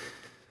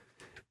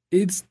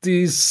 It's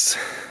this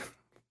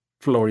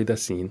Florida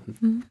scene,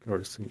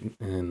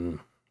 Mm-hmm. and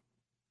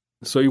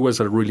so it was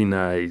a really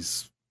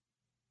nice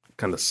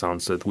kind of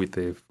sunset with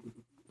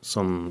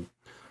some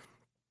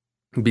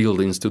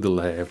buildings to the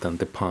left and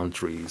the palm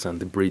trees and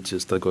the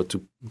bridges that go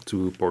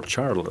to Port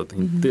Charlotte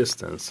in Mm-hmm.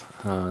 distance,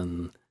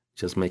 and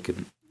just make it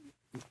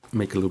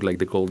look like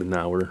the golden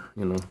hour.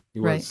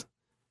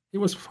 It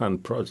was a fun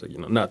project.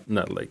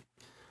 Not like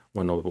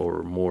one of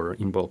our more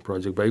involved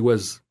projects, but it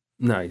was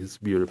nice,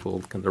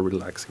 beautiful, kind of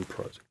relaxing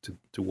project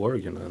to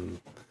work.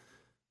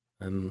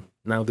 And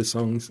now the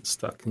song is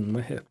stuck in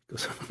my head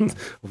because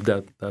of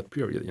that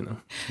period.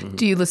 Mm-hmm.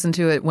 Do you listen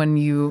to it when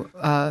you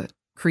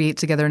create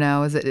together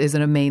now? Is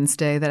it a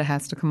mainstay that it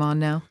has to come on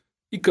now?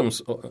 It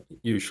comes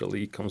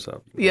usually it comes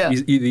up. Yeah.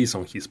 It is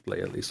on his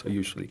playlist, so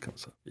usually it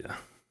comes up. Yeah.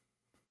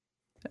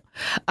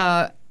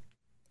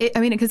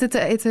 Because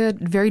it's a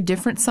very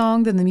different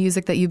song than the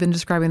music that you've been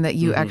describing that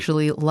you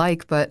actually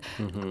like. But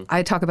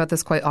I talk about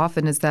this quite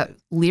often, is that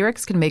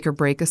lyrics can make or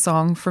break a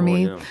song for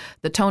me. Yeah.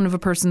 The tone of a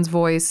person's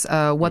voice,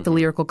 what the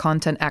lyrical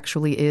content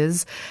actually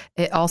is.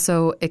 It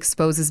also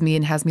exposes me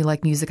and has me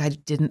like music I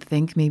didn't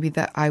think maybe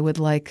that I would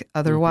like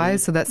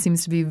otherwise. So that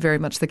seems to be very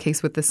much the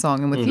case with this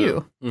song and with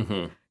you.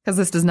 Because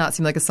this does not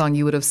seem like a song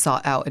you would have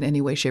sought out in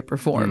any way, shape, or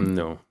form.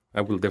 No. I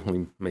will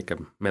definitely make a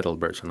metal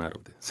version out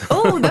of this.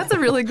 Oh, that's a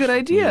really good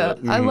idea.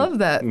 I love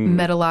that.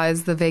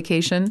 Metalize the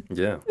vacation.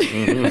 Yeah.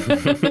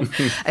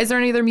 Is there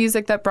any other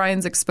music that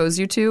Brian's exposed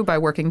you to by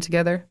working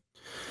together?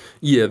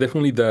 Yeah,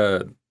 definitely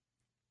the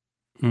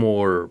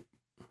more,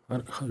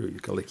 how do you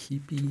call it,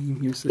 hippie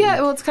music?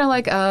 Yeah, well, it's kind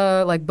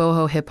of like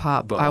boho hip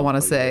hop, I want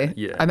to say.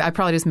 Yeah. I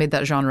probably just made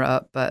that genre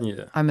up, but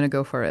Yeah. I'm going to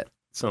go for it.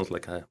 Sounds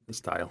like a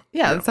style.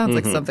 Yeah, it sounds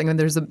like something. And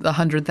there's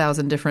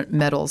 100,000 different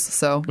metals,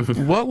 so.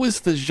 What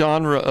was the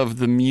genre of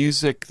the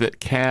music that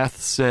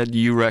Kath said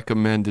you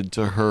recommended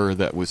to her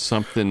that was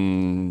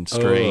something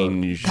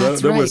strange?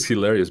 That's that was right.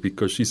 hilarious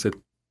because she said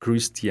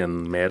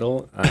Christian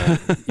metal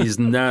is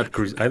not.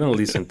 I don't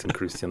listen to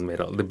Christian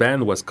metal. The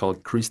band was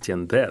called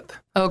Christian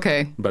Death,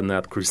 Okay. but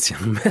not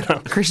Christian metal.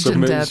 Christian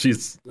Death.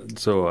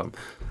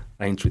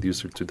 I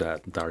introduced her to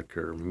that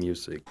darker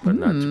music, but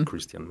not to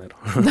Christian metal.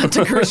 Not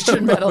to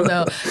Christian metal,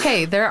 no.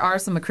 Hey, there are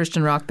some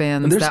Christian rock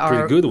bands And there's that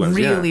pretty are good ones,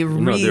 yeah. really,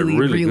 They're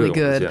really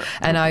good. ones, yeah.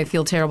 And I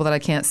feel terrible that I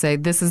can't say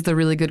this is the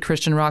really good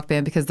Christian rock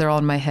band because they're all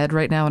in my head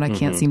right now and I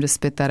can't seem to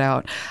spit that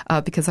out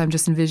because I'm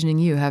just envisioning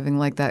you having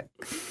like that,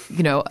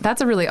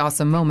 that's a really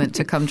awesome moment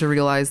to come to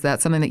realize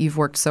that something that you've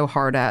worked so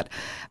hard at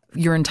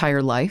your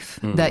entire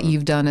life that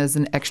you've done as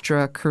an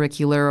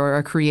extracurricular or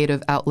a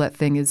creative outlet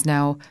thing is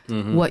now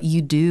what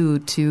you do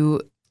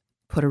to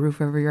put a roof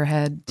over your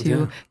head,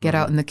 to get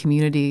out in the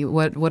community.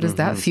 What does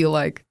that feel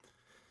like?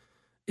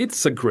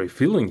 It's a great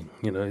feeling,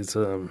 it's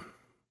and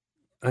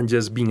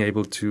just being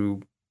able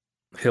to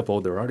help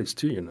other artists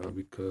too,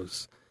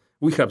 because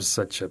we have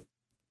such a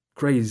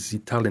crazy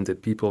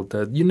talented people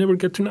that you never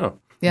get to know.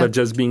 Yeah. But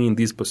just being in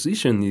this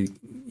position,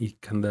 it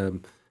kind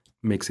of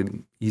makes it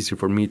easier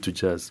for me to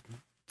just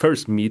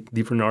first meet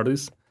different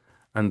artists,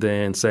 and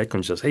then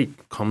second, just hey,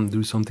 come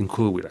do something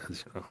cool with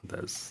us.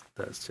 That's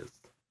just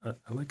I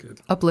like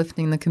it.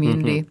 Uplifting the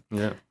community.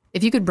 Yeah.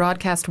 If you could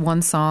broadcast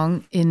one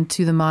song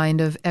into the mind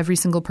of every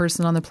single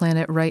person on the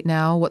planet right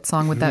now, what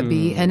song would that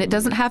be? And it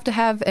doesn't have to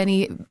have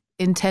any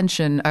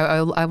intention.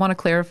 I want to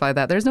clarify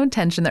that. There's no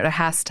intention that it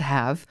has to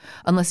have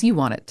unless you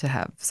want it to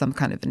have some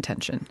kind of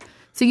intention.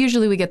 So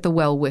usually we get the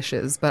well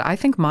wishes, but I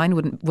think mine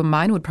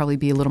would probably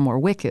be a little more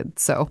wicked.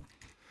 So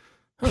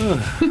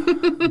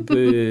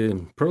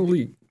the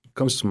probably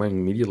comes to mind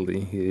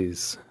immediately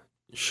is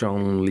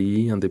Sean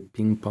Lee and the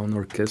Ping Pong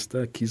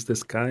Orchestra, Kiss the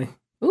Sky.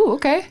 Ooh,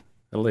 okay.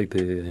 I like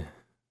the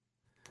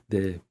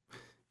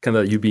kind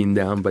of you being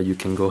down, but you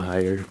can go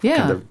higher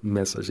kind of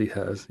message it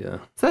has. Yeah.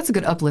 So that's a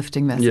good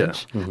uplifting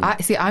message. Yeah.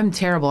 I'm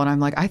terrible, and I'm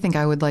like, I think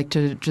I would like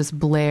to just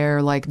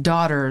blare like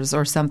Daughters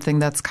or something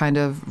that's kind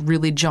of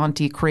really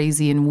jaunty,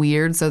 crazy, and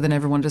weird. So then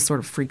everyone just sort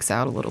of freaks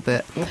out a little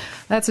bit.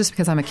 That's just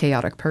because I'm a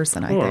chaotic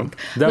person, I think.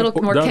 A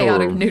little more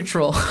chaotic,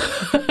 neutral.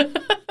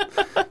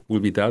 Will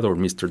be that or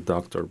Mr.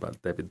 Doctor by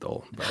David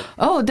Dahl.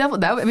 Oh, that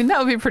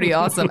would be pretty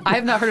awesome. I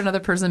have not heard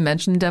another person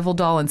mention Devil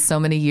Doll in so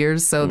many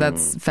years, so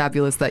that's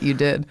fabulous that you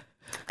did.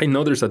 I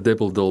know there's a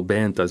Devil Doll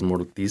band that's more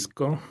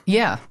disco.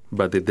 Yeah.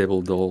 But the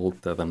Devil Doll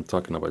that I'm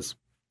talking about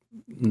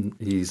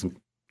is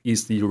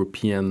East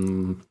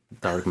European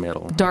dark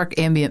metal. Dark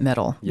ambient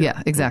metal.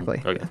 Yeah, exactly.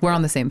 Okay. We're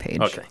on the same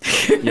page. Okay.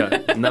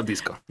 Yeah, not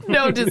disco.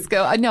 No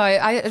disco. No,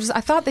 I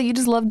thought that you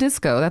just love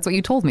disco. That's what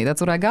you told me.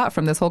 That's what I got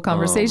from this whole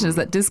conversation is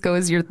that disco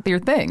is your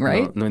thing,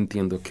 right? No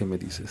entiendo qué me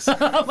dices.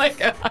 Oh my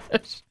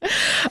gosh.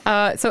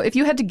 So if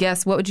you had to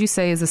guess, what would you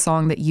say is a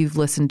song that you've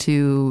listened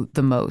to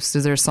the most?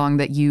 Is there a song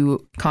that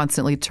you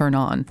constantly turn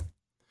on?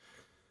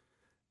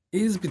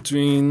 It's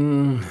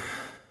between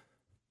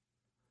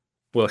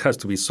Well, it has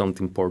to be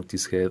something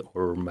Portishead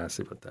or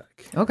Massive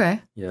Attack. Okay.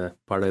 Yeah,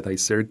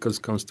 Paradise Circus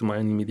comes to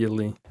mind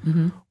immediately,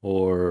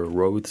 or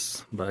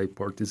Rhodes by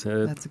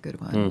Portishead. That's a good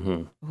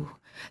one.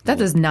 That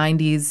does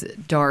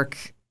 90s dark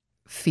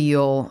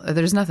feel.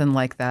 There's nothing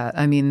like that.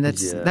 I mean,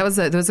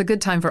 that was a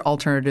good time for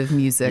alternative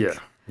music. Yeah,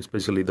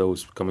 especially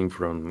those coming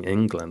from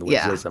England,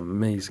 which is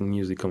amazing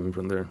music coming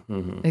from there.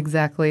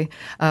 Exactly.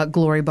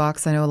 Glory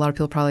Box. I know a lot of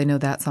people probably know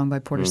that song by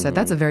Portishead.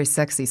 That's a very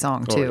sexy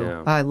song, too.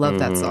 yeah. I love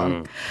that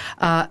song.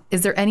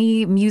 Is there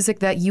any music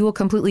that you will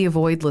completely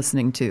avoid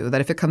listening to?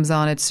 That if it comes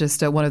on, it's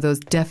just one of those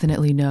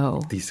definitely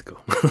no? Disco.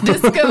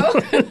 Disco?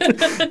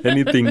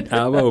 Anything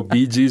ABBA or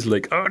Bee Gees,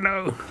 like, oh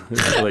no.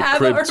 It's like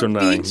ABBA or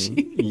kryptonite.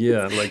 Bee Gees.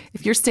 Yeah, like.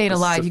 If you're staying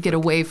alive, you get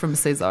away from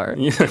Cesar.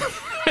 Yeah.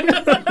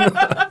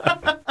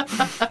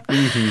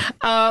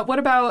 What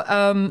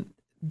about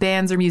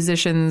bands or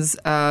musicians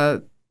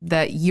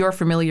that you're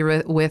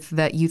familiar with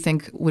that you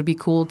think would be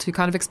cool to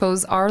kind of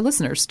expose our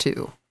listeners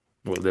to?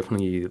 Well,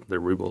 definitely the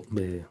Revolt,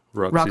 the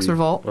Rox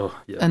Revolt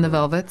and the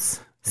Velvets,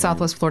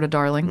 Southwest Florida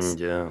Darlings.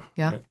 Yeah.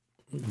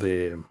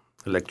 The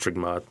Electric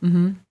Mod.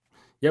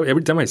 Yeah,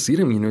 every time I see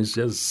them, it's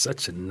just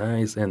such a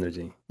nice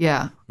energy.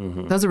 Yeah,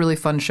 those are really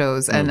fun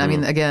shows. And I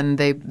mean, again,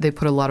 they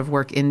put a lot of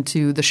work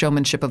into the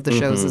showmanship of the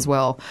shows as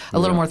well. A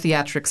little more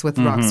theatrics with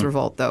Rox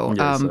Revolt, though.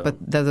 Yes, but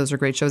those are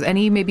great shows.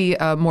 Any maybe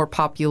more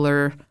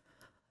popular,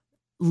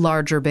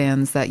 larger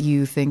bands that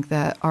you think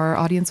that our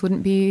audience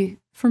wouldn't be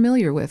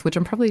familiar with, which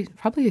I'm probably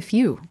a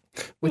few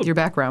with your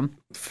background.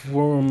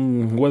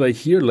 From what I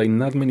hear, like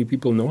not many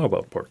people know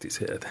about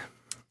Portishead.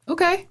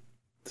 Okay.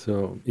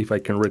 So if I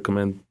can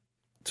recommend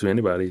to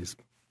anybody, is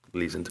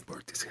listen to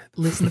Portishead.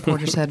 Listen to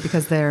Portishead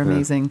because they're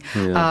amazing.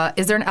 Yeah.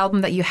 Is there an album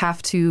that you have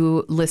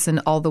to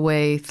listen all the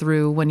way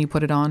through when you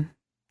put it on?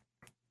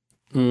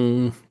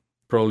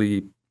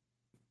 Probably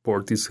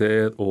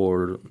Portishead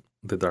or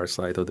The Dark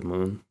Side of the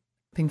Moon.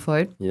 Pink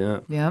Floyd?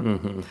 Yeah. Yeah.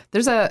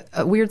 There's a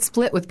weird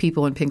split with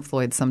people in Pink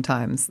Floyd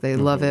sometimes. They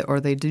love it or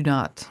they do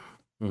not.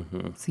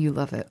 So you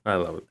love it. I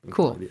love it.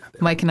 Cool. Yeah,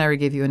 Mike and I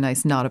gave you a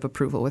nice nod of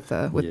approval with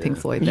Pink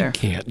Floyd there. You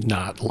can't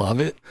not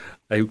love it.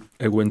 I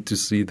went to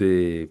see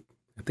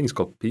I think it's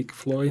called Pink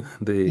Floyd.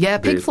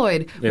 Pink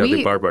Floyd. Yeah,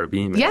 the Barbara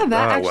Beeman. Yeah,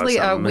 that was actually, we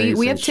have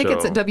amazing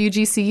tickets show. at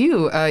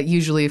WGCU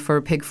usually for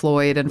Pink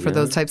Floyd and for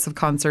those types of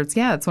concerts.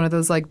 Yeah, it's one of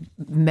those like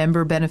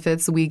member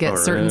benefits. We get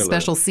certain really?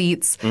 special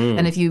seats,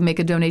 and if you make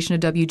a donation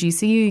to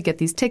WGCU, you get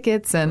these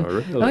tickets. And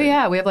really?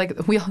 yeah, we have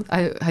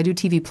I do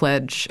TV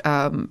Pledge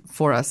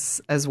for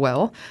us as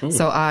well.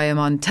 So I am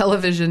on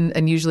television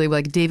and usually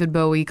like David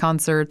Bowie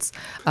concerts,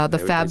 the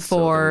Fab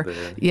Four,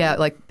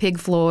 like Pink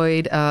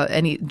Floyd,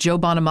 any Joe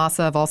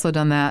Bonamassa. I've also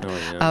done that.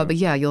 But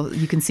yeah,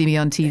 you can see me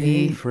on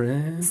TV. Hey,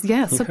 friends.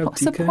 Yeah,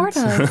 support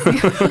us.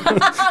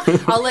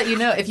 I'll let you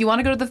know. If you want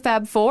to go to the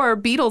Fab Four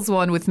Beatles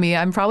one with me,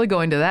 I'm probably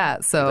going to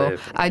that. So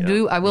I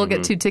will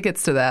get 2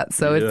 tickets to that.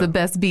 So it's the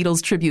best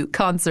Beatles tribute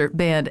concert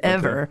band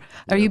ever.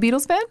 Are you a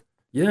Beatles fan?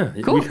 Yeah,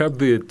 Cool. we have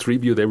the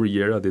tribute every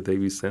year at the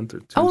Davies Center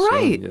too. Oh,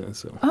 right.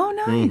 So. Oh,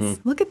 nice.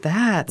 Look at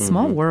that.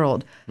 Small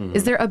world.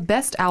 Is there a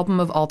best album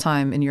of all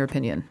time in your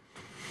opinion?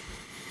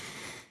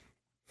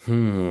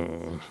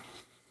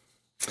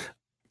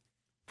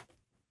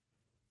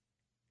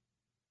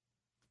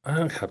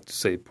 I have to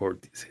say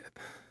Portishead.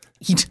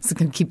 You just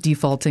going to keep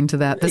defaulting to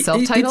that. The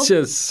self-title? It's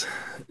just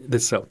the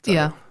self-title.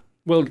 Yeah.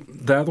 Well,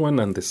 that one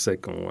and the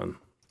second one.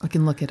 I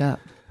can look it up.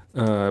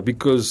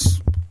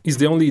 Because it's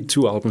the only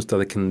 2 albums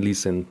that I can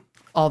listen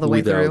All the way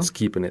without through?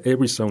 skipping it.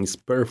 Every song is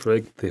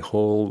perfect. The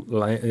whole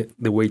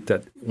the way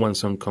that one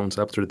song comes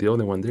after the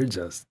other one, they're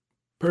just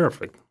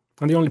perfect.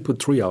 And they only put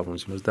 3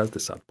 albums. That's the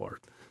sad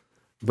part.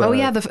 But,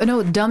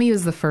 Dummy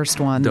is the first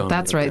one. Dummy,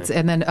 That's right. okay.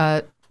 And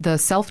then the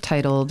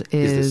self-titled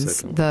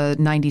is the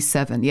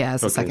 97. Yeah,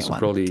 it's the second one.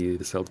 Probably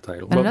the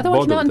self-titled. And another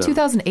one came out in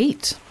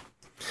 2008.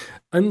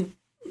 And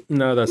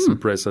not as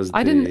impressed as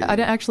I didn't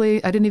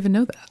even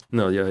know that.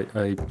 No, yeah,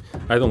 I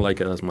don't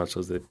like it as much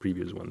as the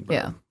previous one. But,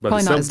 Yeah, but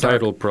probably the not as dark.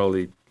 self-titled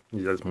probably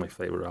is my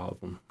favorite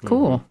album.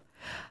 Cool.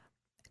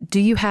 Do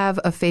you have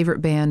a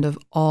favorite band of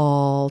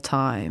all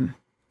time?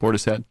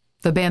 Portishead.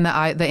 The band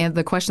that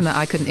the question that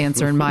I couldn't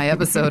answer in my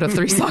episode of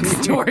 3 Song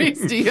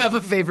Stories. Do you have a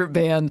favorite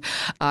band?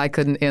 I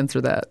couldn't answer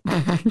that.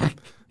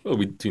 Well,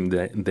 between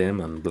them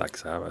and Black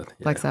Sabbath.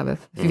 Yeah. Black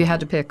Sabbath. If you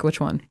had to pick,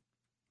 which one?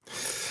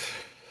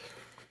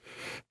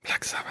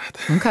 Black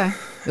Sabbath. Okay.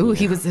 Ooh,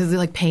 he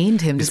like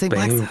pained him to It's say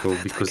Black painful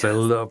Sabbath. because I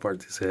love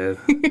Portishead,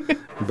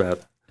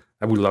 but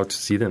I would love to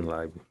see them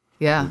live.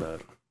 Yeah.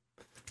 But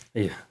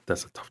yeah,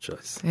 that's a tough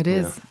choice. It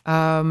is.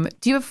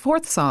 Do you have a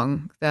 4th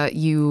song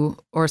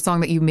or a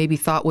song that you maybe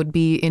thought would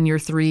be in your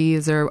 3?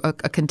 Is there a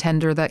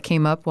contender that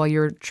came up while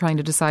you're trying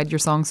to decide your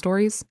song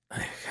stories?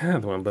 I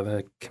had one, but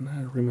I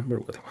cannot remember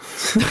what it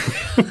was.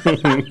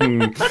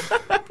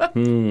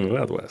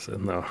 What was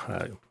it? No,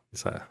 I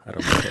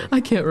don't know.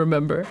 I can't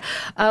remember.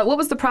 What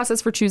was the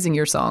process for choosing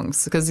your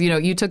songs? Because,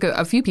 you took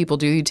a few people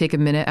do. You take a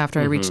minute after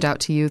I reached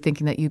out to you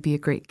thinking that you'd be a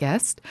great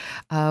guest.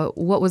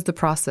 What was the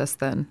process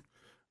then?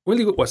 Well,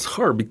 it was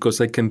hard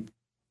because I can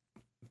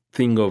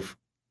think of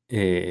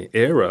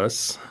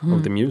eras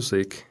of the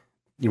music,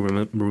 it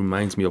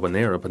reminds me of an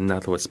era, but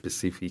not of a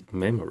specific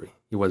memory.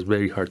 It was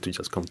very hard to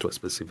just come to a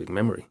specific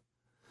memory.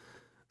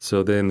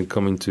 So then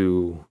coming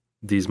to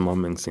these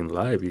moments in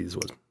life is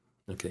what,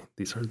 okay,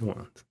 these are the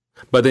ones.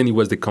 But then it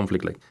was the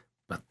conflict, like,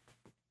 but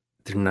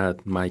they're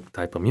not my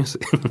type of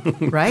music.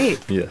 Right.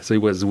 Yeah, so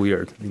it was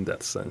weird in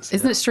that sense.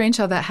 Isn't it strange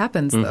how that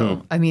happens,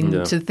 though? I mean,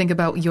 to think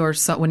about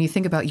when you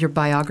think about your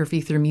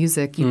biography through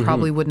music, you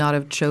probably would not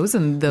have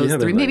chosen those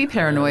three. Maybe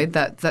Paranoid,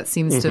 that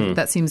seems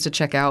to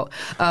check out.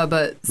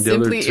 But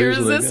Simply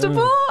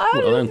Irresistible?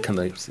 Well, I'm kind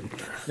of simple.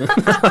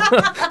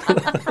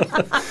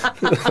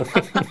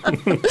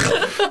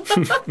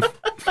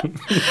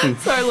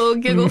 Sorry, a little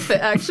giggle fit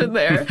action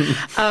there.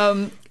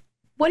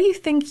 What do you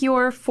think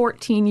your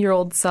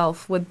 14-year-old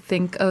self would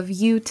think of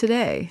you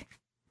today?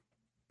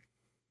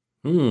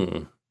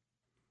 I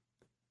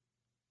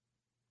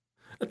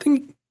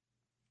think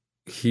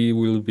he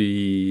will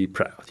be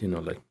proud,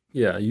 like,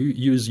 yeah, you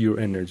use your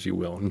energy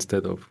well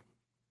instead of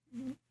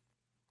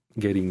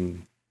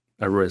getting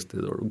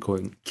arrested or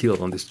going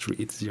killed on the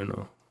streets,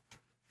 You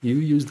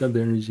use that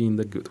energy in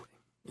the good way,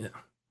 yeah.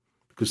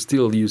 Because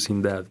still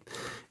using that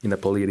in a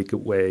political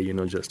way,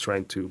 just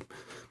trying to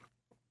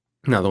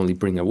not only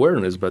bring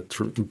awareness, but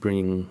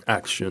bring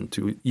action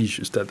to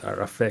issues that are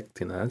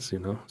affecting us,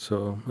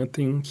 So I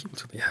think he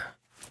was, yeah,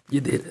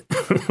 you did it.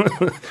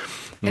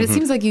 And it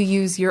seems like you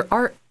use your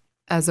art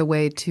as a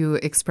way to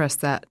express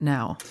that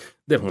now.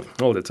 Definitely,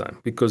 all the time.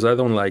 Because I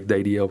don't like the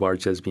idea of art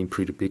just being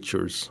pretty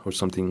pictures or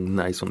something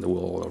nice on the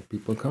wall or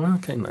people come,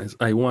 okay, nice.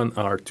 I want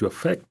art to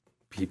affect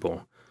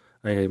people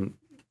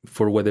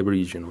for whatever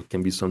reason. It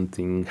can be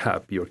something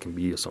happy or it can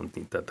be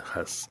something that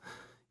has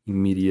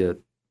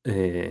immediate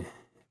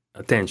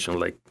attention,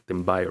 like the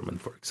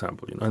environment, for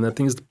example. And I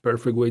think it's the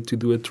perfect way to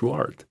do it through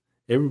art.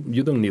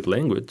 You don't need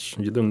language.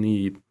 You don't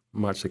need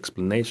much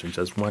explanation.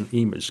 Just one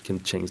image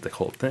can change the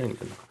whole thing.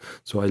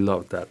 So I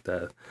love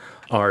that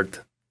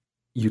art,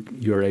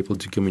 you're able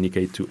to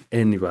communicate to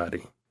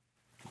anybody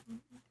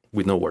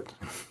with no words.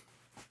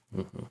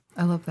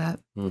 I love that.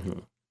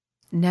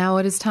 Now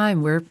it is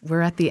time.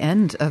 We're at the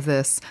end of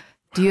this.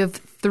 Do you have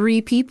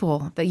 3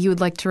 people that you would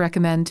like to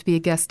recommend to be a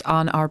guest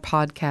on our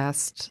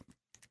podcast?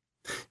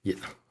 Yeah,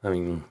 I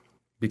mean,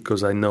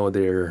 because I know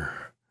they're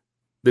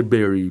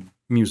very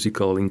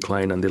musical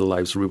inclined and their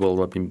lives revolve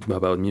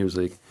about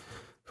music.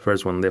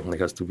 First one definitely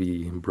has to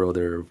be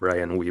brother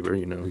Brian Weaver,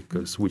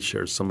 because we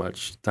share so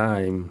much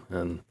time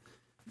and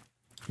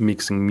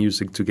mixing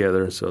music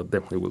together. So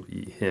definitely will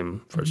be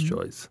him, first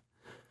choice.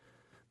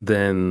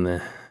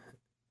 Then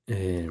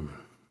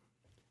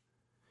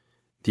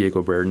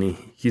Diego Berni.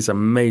 He's an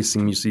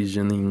amazing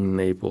musician in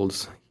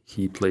Naples.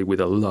 He played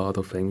with a lot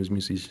of famous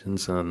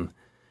musicians, and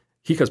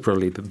he has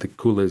probably the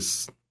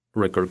coolest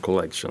record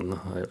collection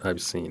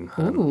I've seen.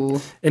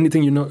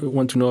 Anything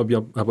want to know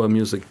about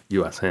music,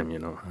 you ask him.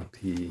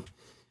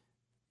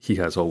 He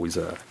has always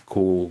a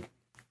cool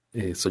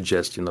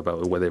suggestion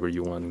about whatever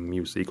you want in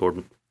music, or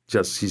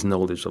just his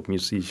knowledge of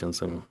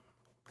musicians and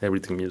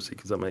everything.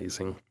 Music is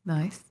amazing.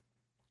 Nice.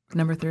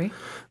 Number 3?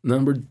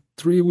 Number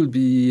 3 will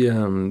be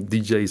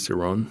DJ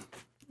Cerrone.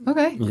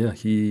 Okay. Yeah,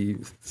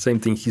 same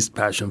thing. His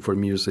passion for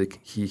music.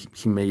 He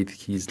made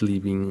his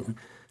living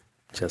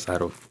just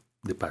out of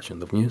the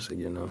passion of music,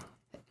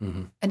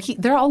 And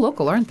they're all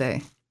local, aren't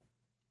they?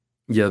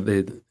 Yeah,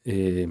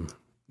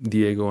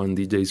 Diego and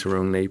DJ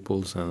Cerrone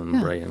Naples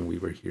and Brian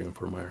Weaver here in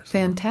Fort Myers.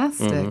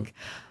 Fantastic.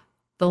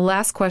 The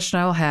last question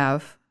I will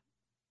have,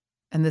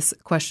 and this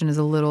question is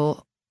a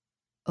little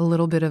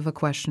bit of a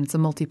question. It's a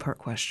multi-part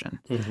question.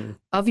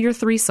 Of your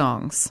 3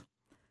 songs,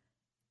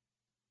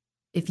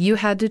 if you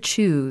had to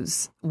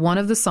choose one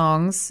of the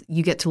songs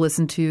you get to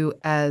listen to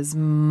as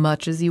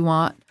much as you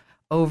want,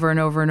 over and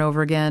over and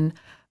over again,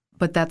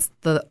 but that's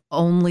the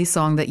only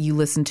song that you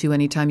listen to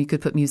anytime you could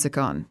put music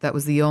on. That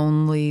was the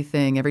only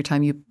thing. Every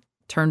time you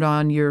turned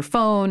on your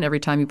phone, every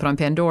time you put on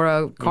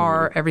Pandora,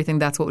 car, everything,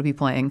 that's what would be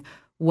playing.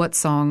 What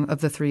song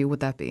of the 3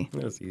 would that be?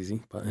 That's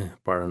easy.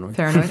 Paranoid.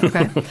 Paranoid,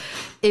 okay.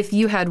 If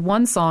you had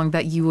one song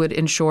that you would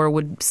ensure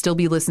would still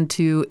be listened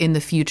to in the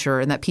future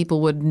and that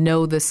people would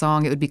know this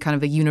song, it would be kind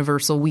of a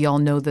universal, we all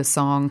know this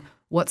song,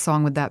 what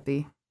song would that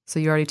be? So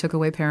you already took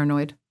away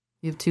Paranoid.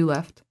 You have 2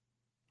 left.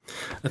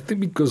 I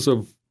think because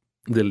of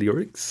the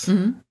lyrics,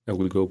 I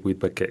will go with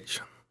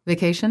Vacation.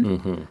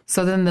 Vacation?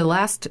 So then the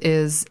last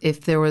is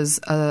if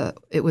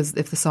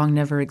the song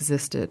never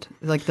existed,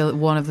 like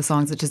one of the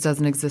songs that just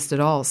doesn't exist at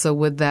all. So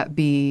would that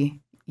be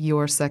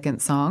your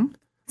second song?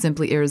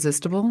 Simply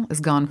Irresistible is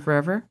gone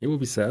forever? It would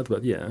be sad,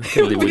 but yeah, I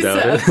can live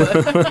without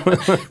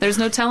it. There's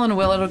no telling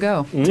where it'll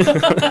go.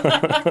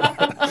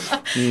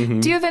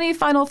 Do you have any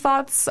final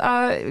thoughts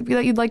that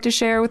you'd like to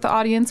share with the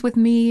audience, with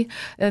me,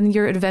 and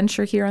your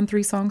adventure here on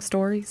 3 Song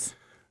Stories?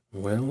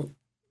 Well,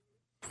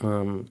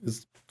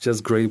 it's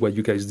just great what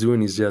you guys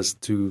doing. Is just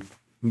to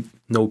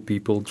know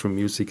people through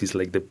music is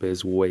like the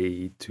best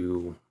way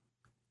to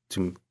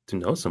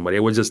know somebody. I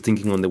was just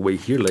thinking on the way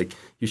here, like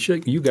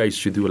you guys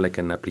should do like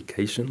an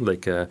application,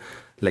 like a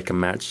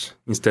match,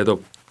 instead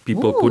of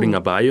people putting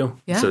a bio.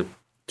 Yeah.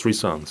 3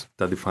 songs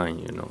that define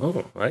you.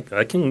 Oh,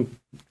 I can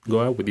go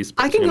out with this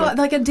person. I can go out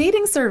like a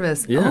dating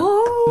service. Yeah.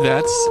 Oh.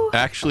 That's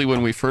actually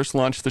when we first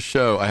launched the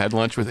show. I had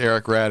lunch with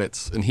Eric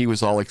Raditz, and he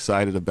was all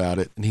excited about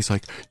it. And he's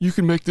like, "You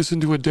can make this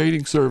into a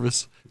dating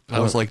service." I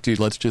was like, "Dude,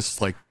 let's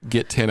just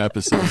get 10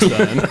 episodes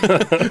done."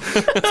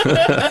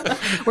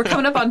 We're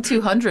coming up on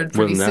 200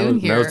 pretty soon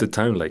here. Now's the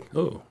time.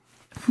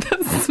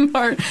 That's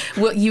smart.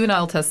 Well, you and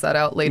I'll test that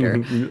out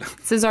later.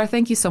 Cesar,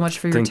 thank you so much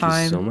for your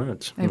time. Thank you so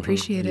much. I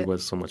appreciate it. It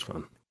was so much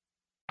fun.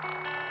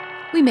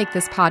 We make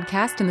this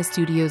podcast in the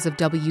studios of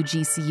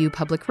WGCU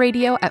Public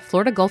Radio at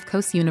Florida Gulf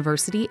Coast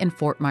University in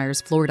Fort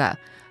Myers, Florida.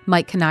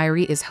 Mike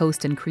Canary is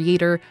host and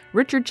creator.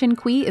 Richard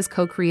Chinqui is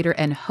co-creator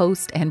and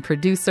host and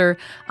producer.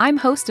 I'm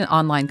host and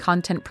online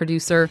content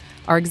producer.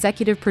 Our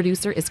executive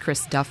producer is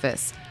Chris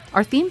Duffus.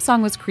 Our theme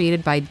song was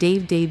created by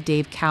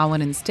Dave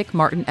Cowan and Stick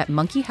Martin at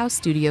Monkey House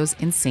Studios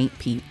in St.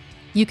 Pete.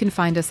 You can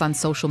find us on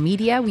social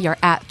media. We are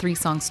at 3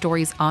 Song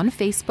Stories on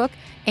Facebook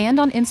and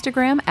on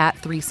Instagram at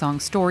 3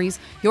 Song Stories.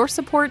 Your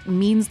support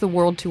means the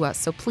world to us.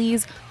 So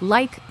please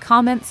like,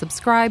 comment,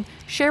 subscribe,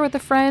 share with a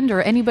friend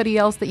or anybody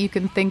else that you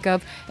can think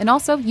of. And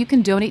also, you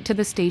can donate to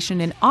the station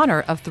in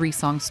honor of 3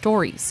 Song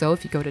Stories. So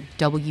if you go to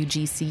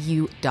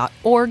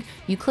wgcu.org,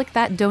 you click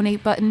that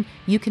donate button,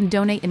 you can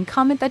donate and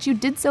comment that you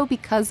did so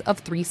because of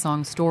 3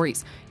 Song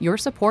Stories. Your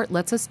support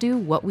lets us do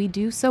what we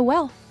do so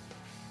well.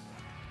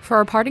 For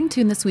our parting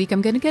tune this week,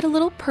 I'm going to get a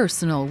little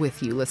personal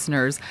with you,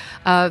 listeners.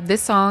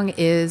 This song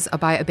is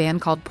by a band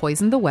called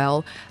Poison the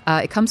Well.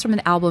 It comes from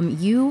an album,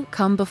 You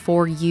Come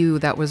Before You,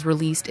 that was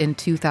released in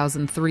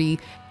 2003.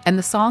 And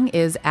the song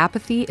is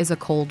Apathy is a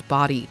Cold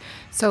Body.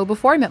 So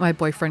before I met my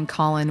boyfriend,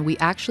 Colin, we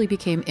actually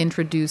became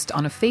introduced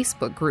on a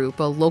Facebook group,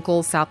 a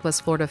local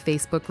Southwest Florida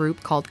Facebook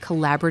group called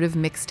Collaborative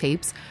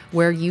Mixtapes,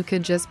 where you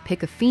could just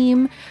pick a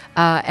theme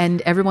and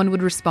everyone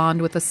would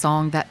respond with a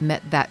song that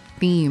met that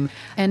theme.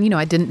 And,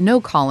 I didn't know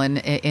Colin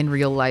in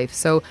real life.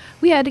 So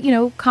we had,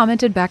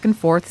 commented back and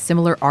forth,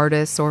 similar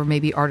artists or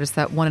maybe artists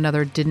that one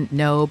another didn't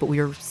know, but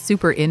we were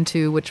super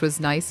into, which was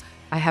nice.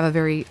 I have a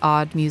very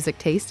odd music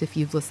taste. If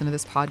you've listened to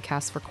this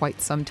podcast for quite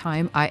some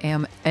time, I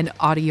am an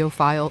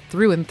audiophile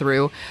through and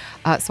through.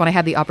 So when I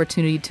had the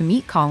opportunity to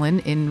meet Colin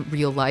in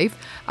real life,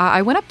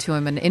 I went up to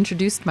him and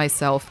introduced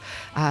myself,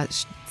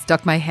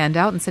 stuck my hand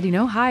out and said,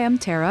 "Hi, I'm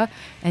Tara."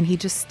 And he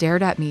just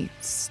stared at me,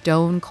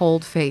 stone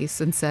cold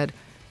face, and said,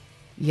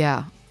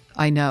 "Yeah,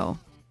 I know."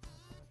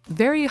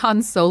 Very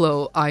Han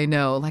Solo, I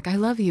know. I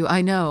love you,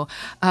 I know.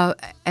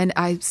 And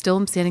I still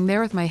am standing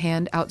there with my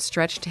hand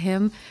outstretched to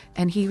him,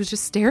 and he was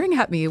just staring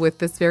at me with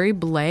this very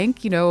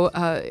blank,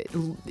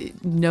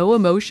 no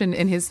emotion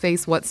in his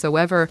face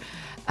whatsoever.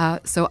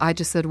 So I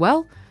just said,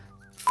 "Well,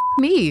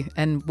 me,"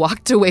 and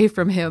walked away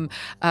from him.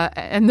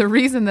 And the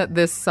reason that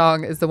this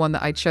song is the one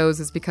that I chose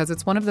is because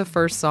it's one of the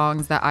first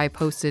songs that I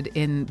posted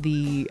in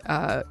the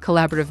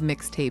Collaborative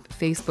Mixtape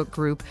Facebook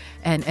group,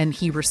 and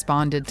he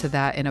responded to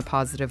that in a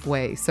positive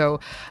way. So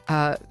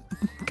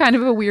kind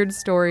of a weird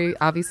story.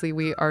 Obviously,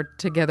 we are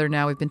together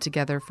now. We've been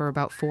together for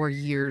about 4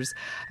 years.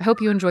 I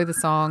hope you enjoy the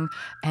song,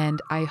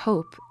 and I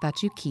hope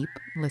that you keep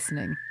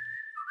listening.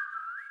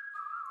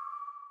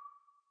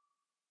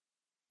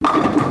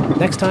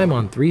 Next time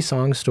on 3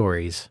 Song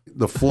Stories.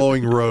 The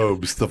flowing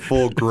robes, the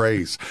full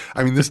grace.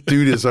 I mean, this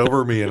dude is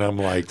over me, and I'm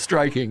like...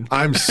 Striking.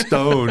 I'm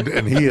stoned,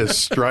 and he is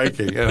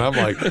striking. And I'm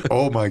like,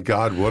 oh, my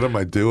God, what am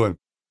I doing?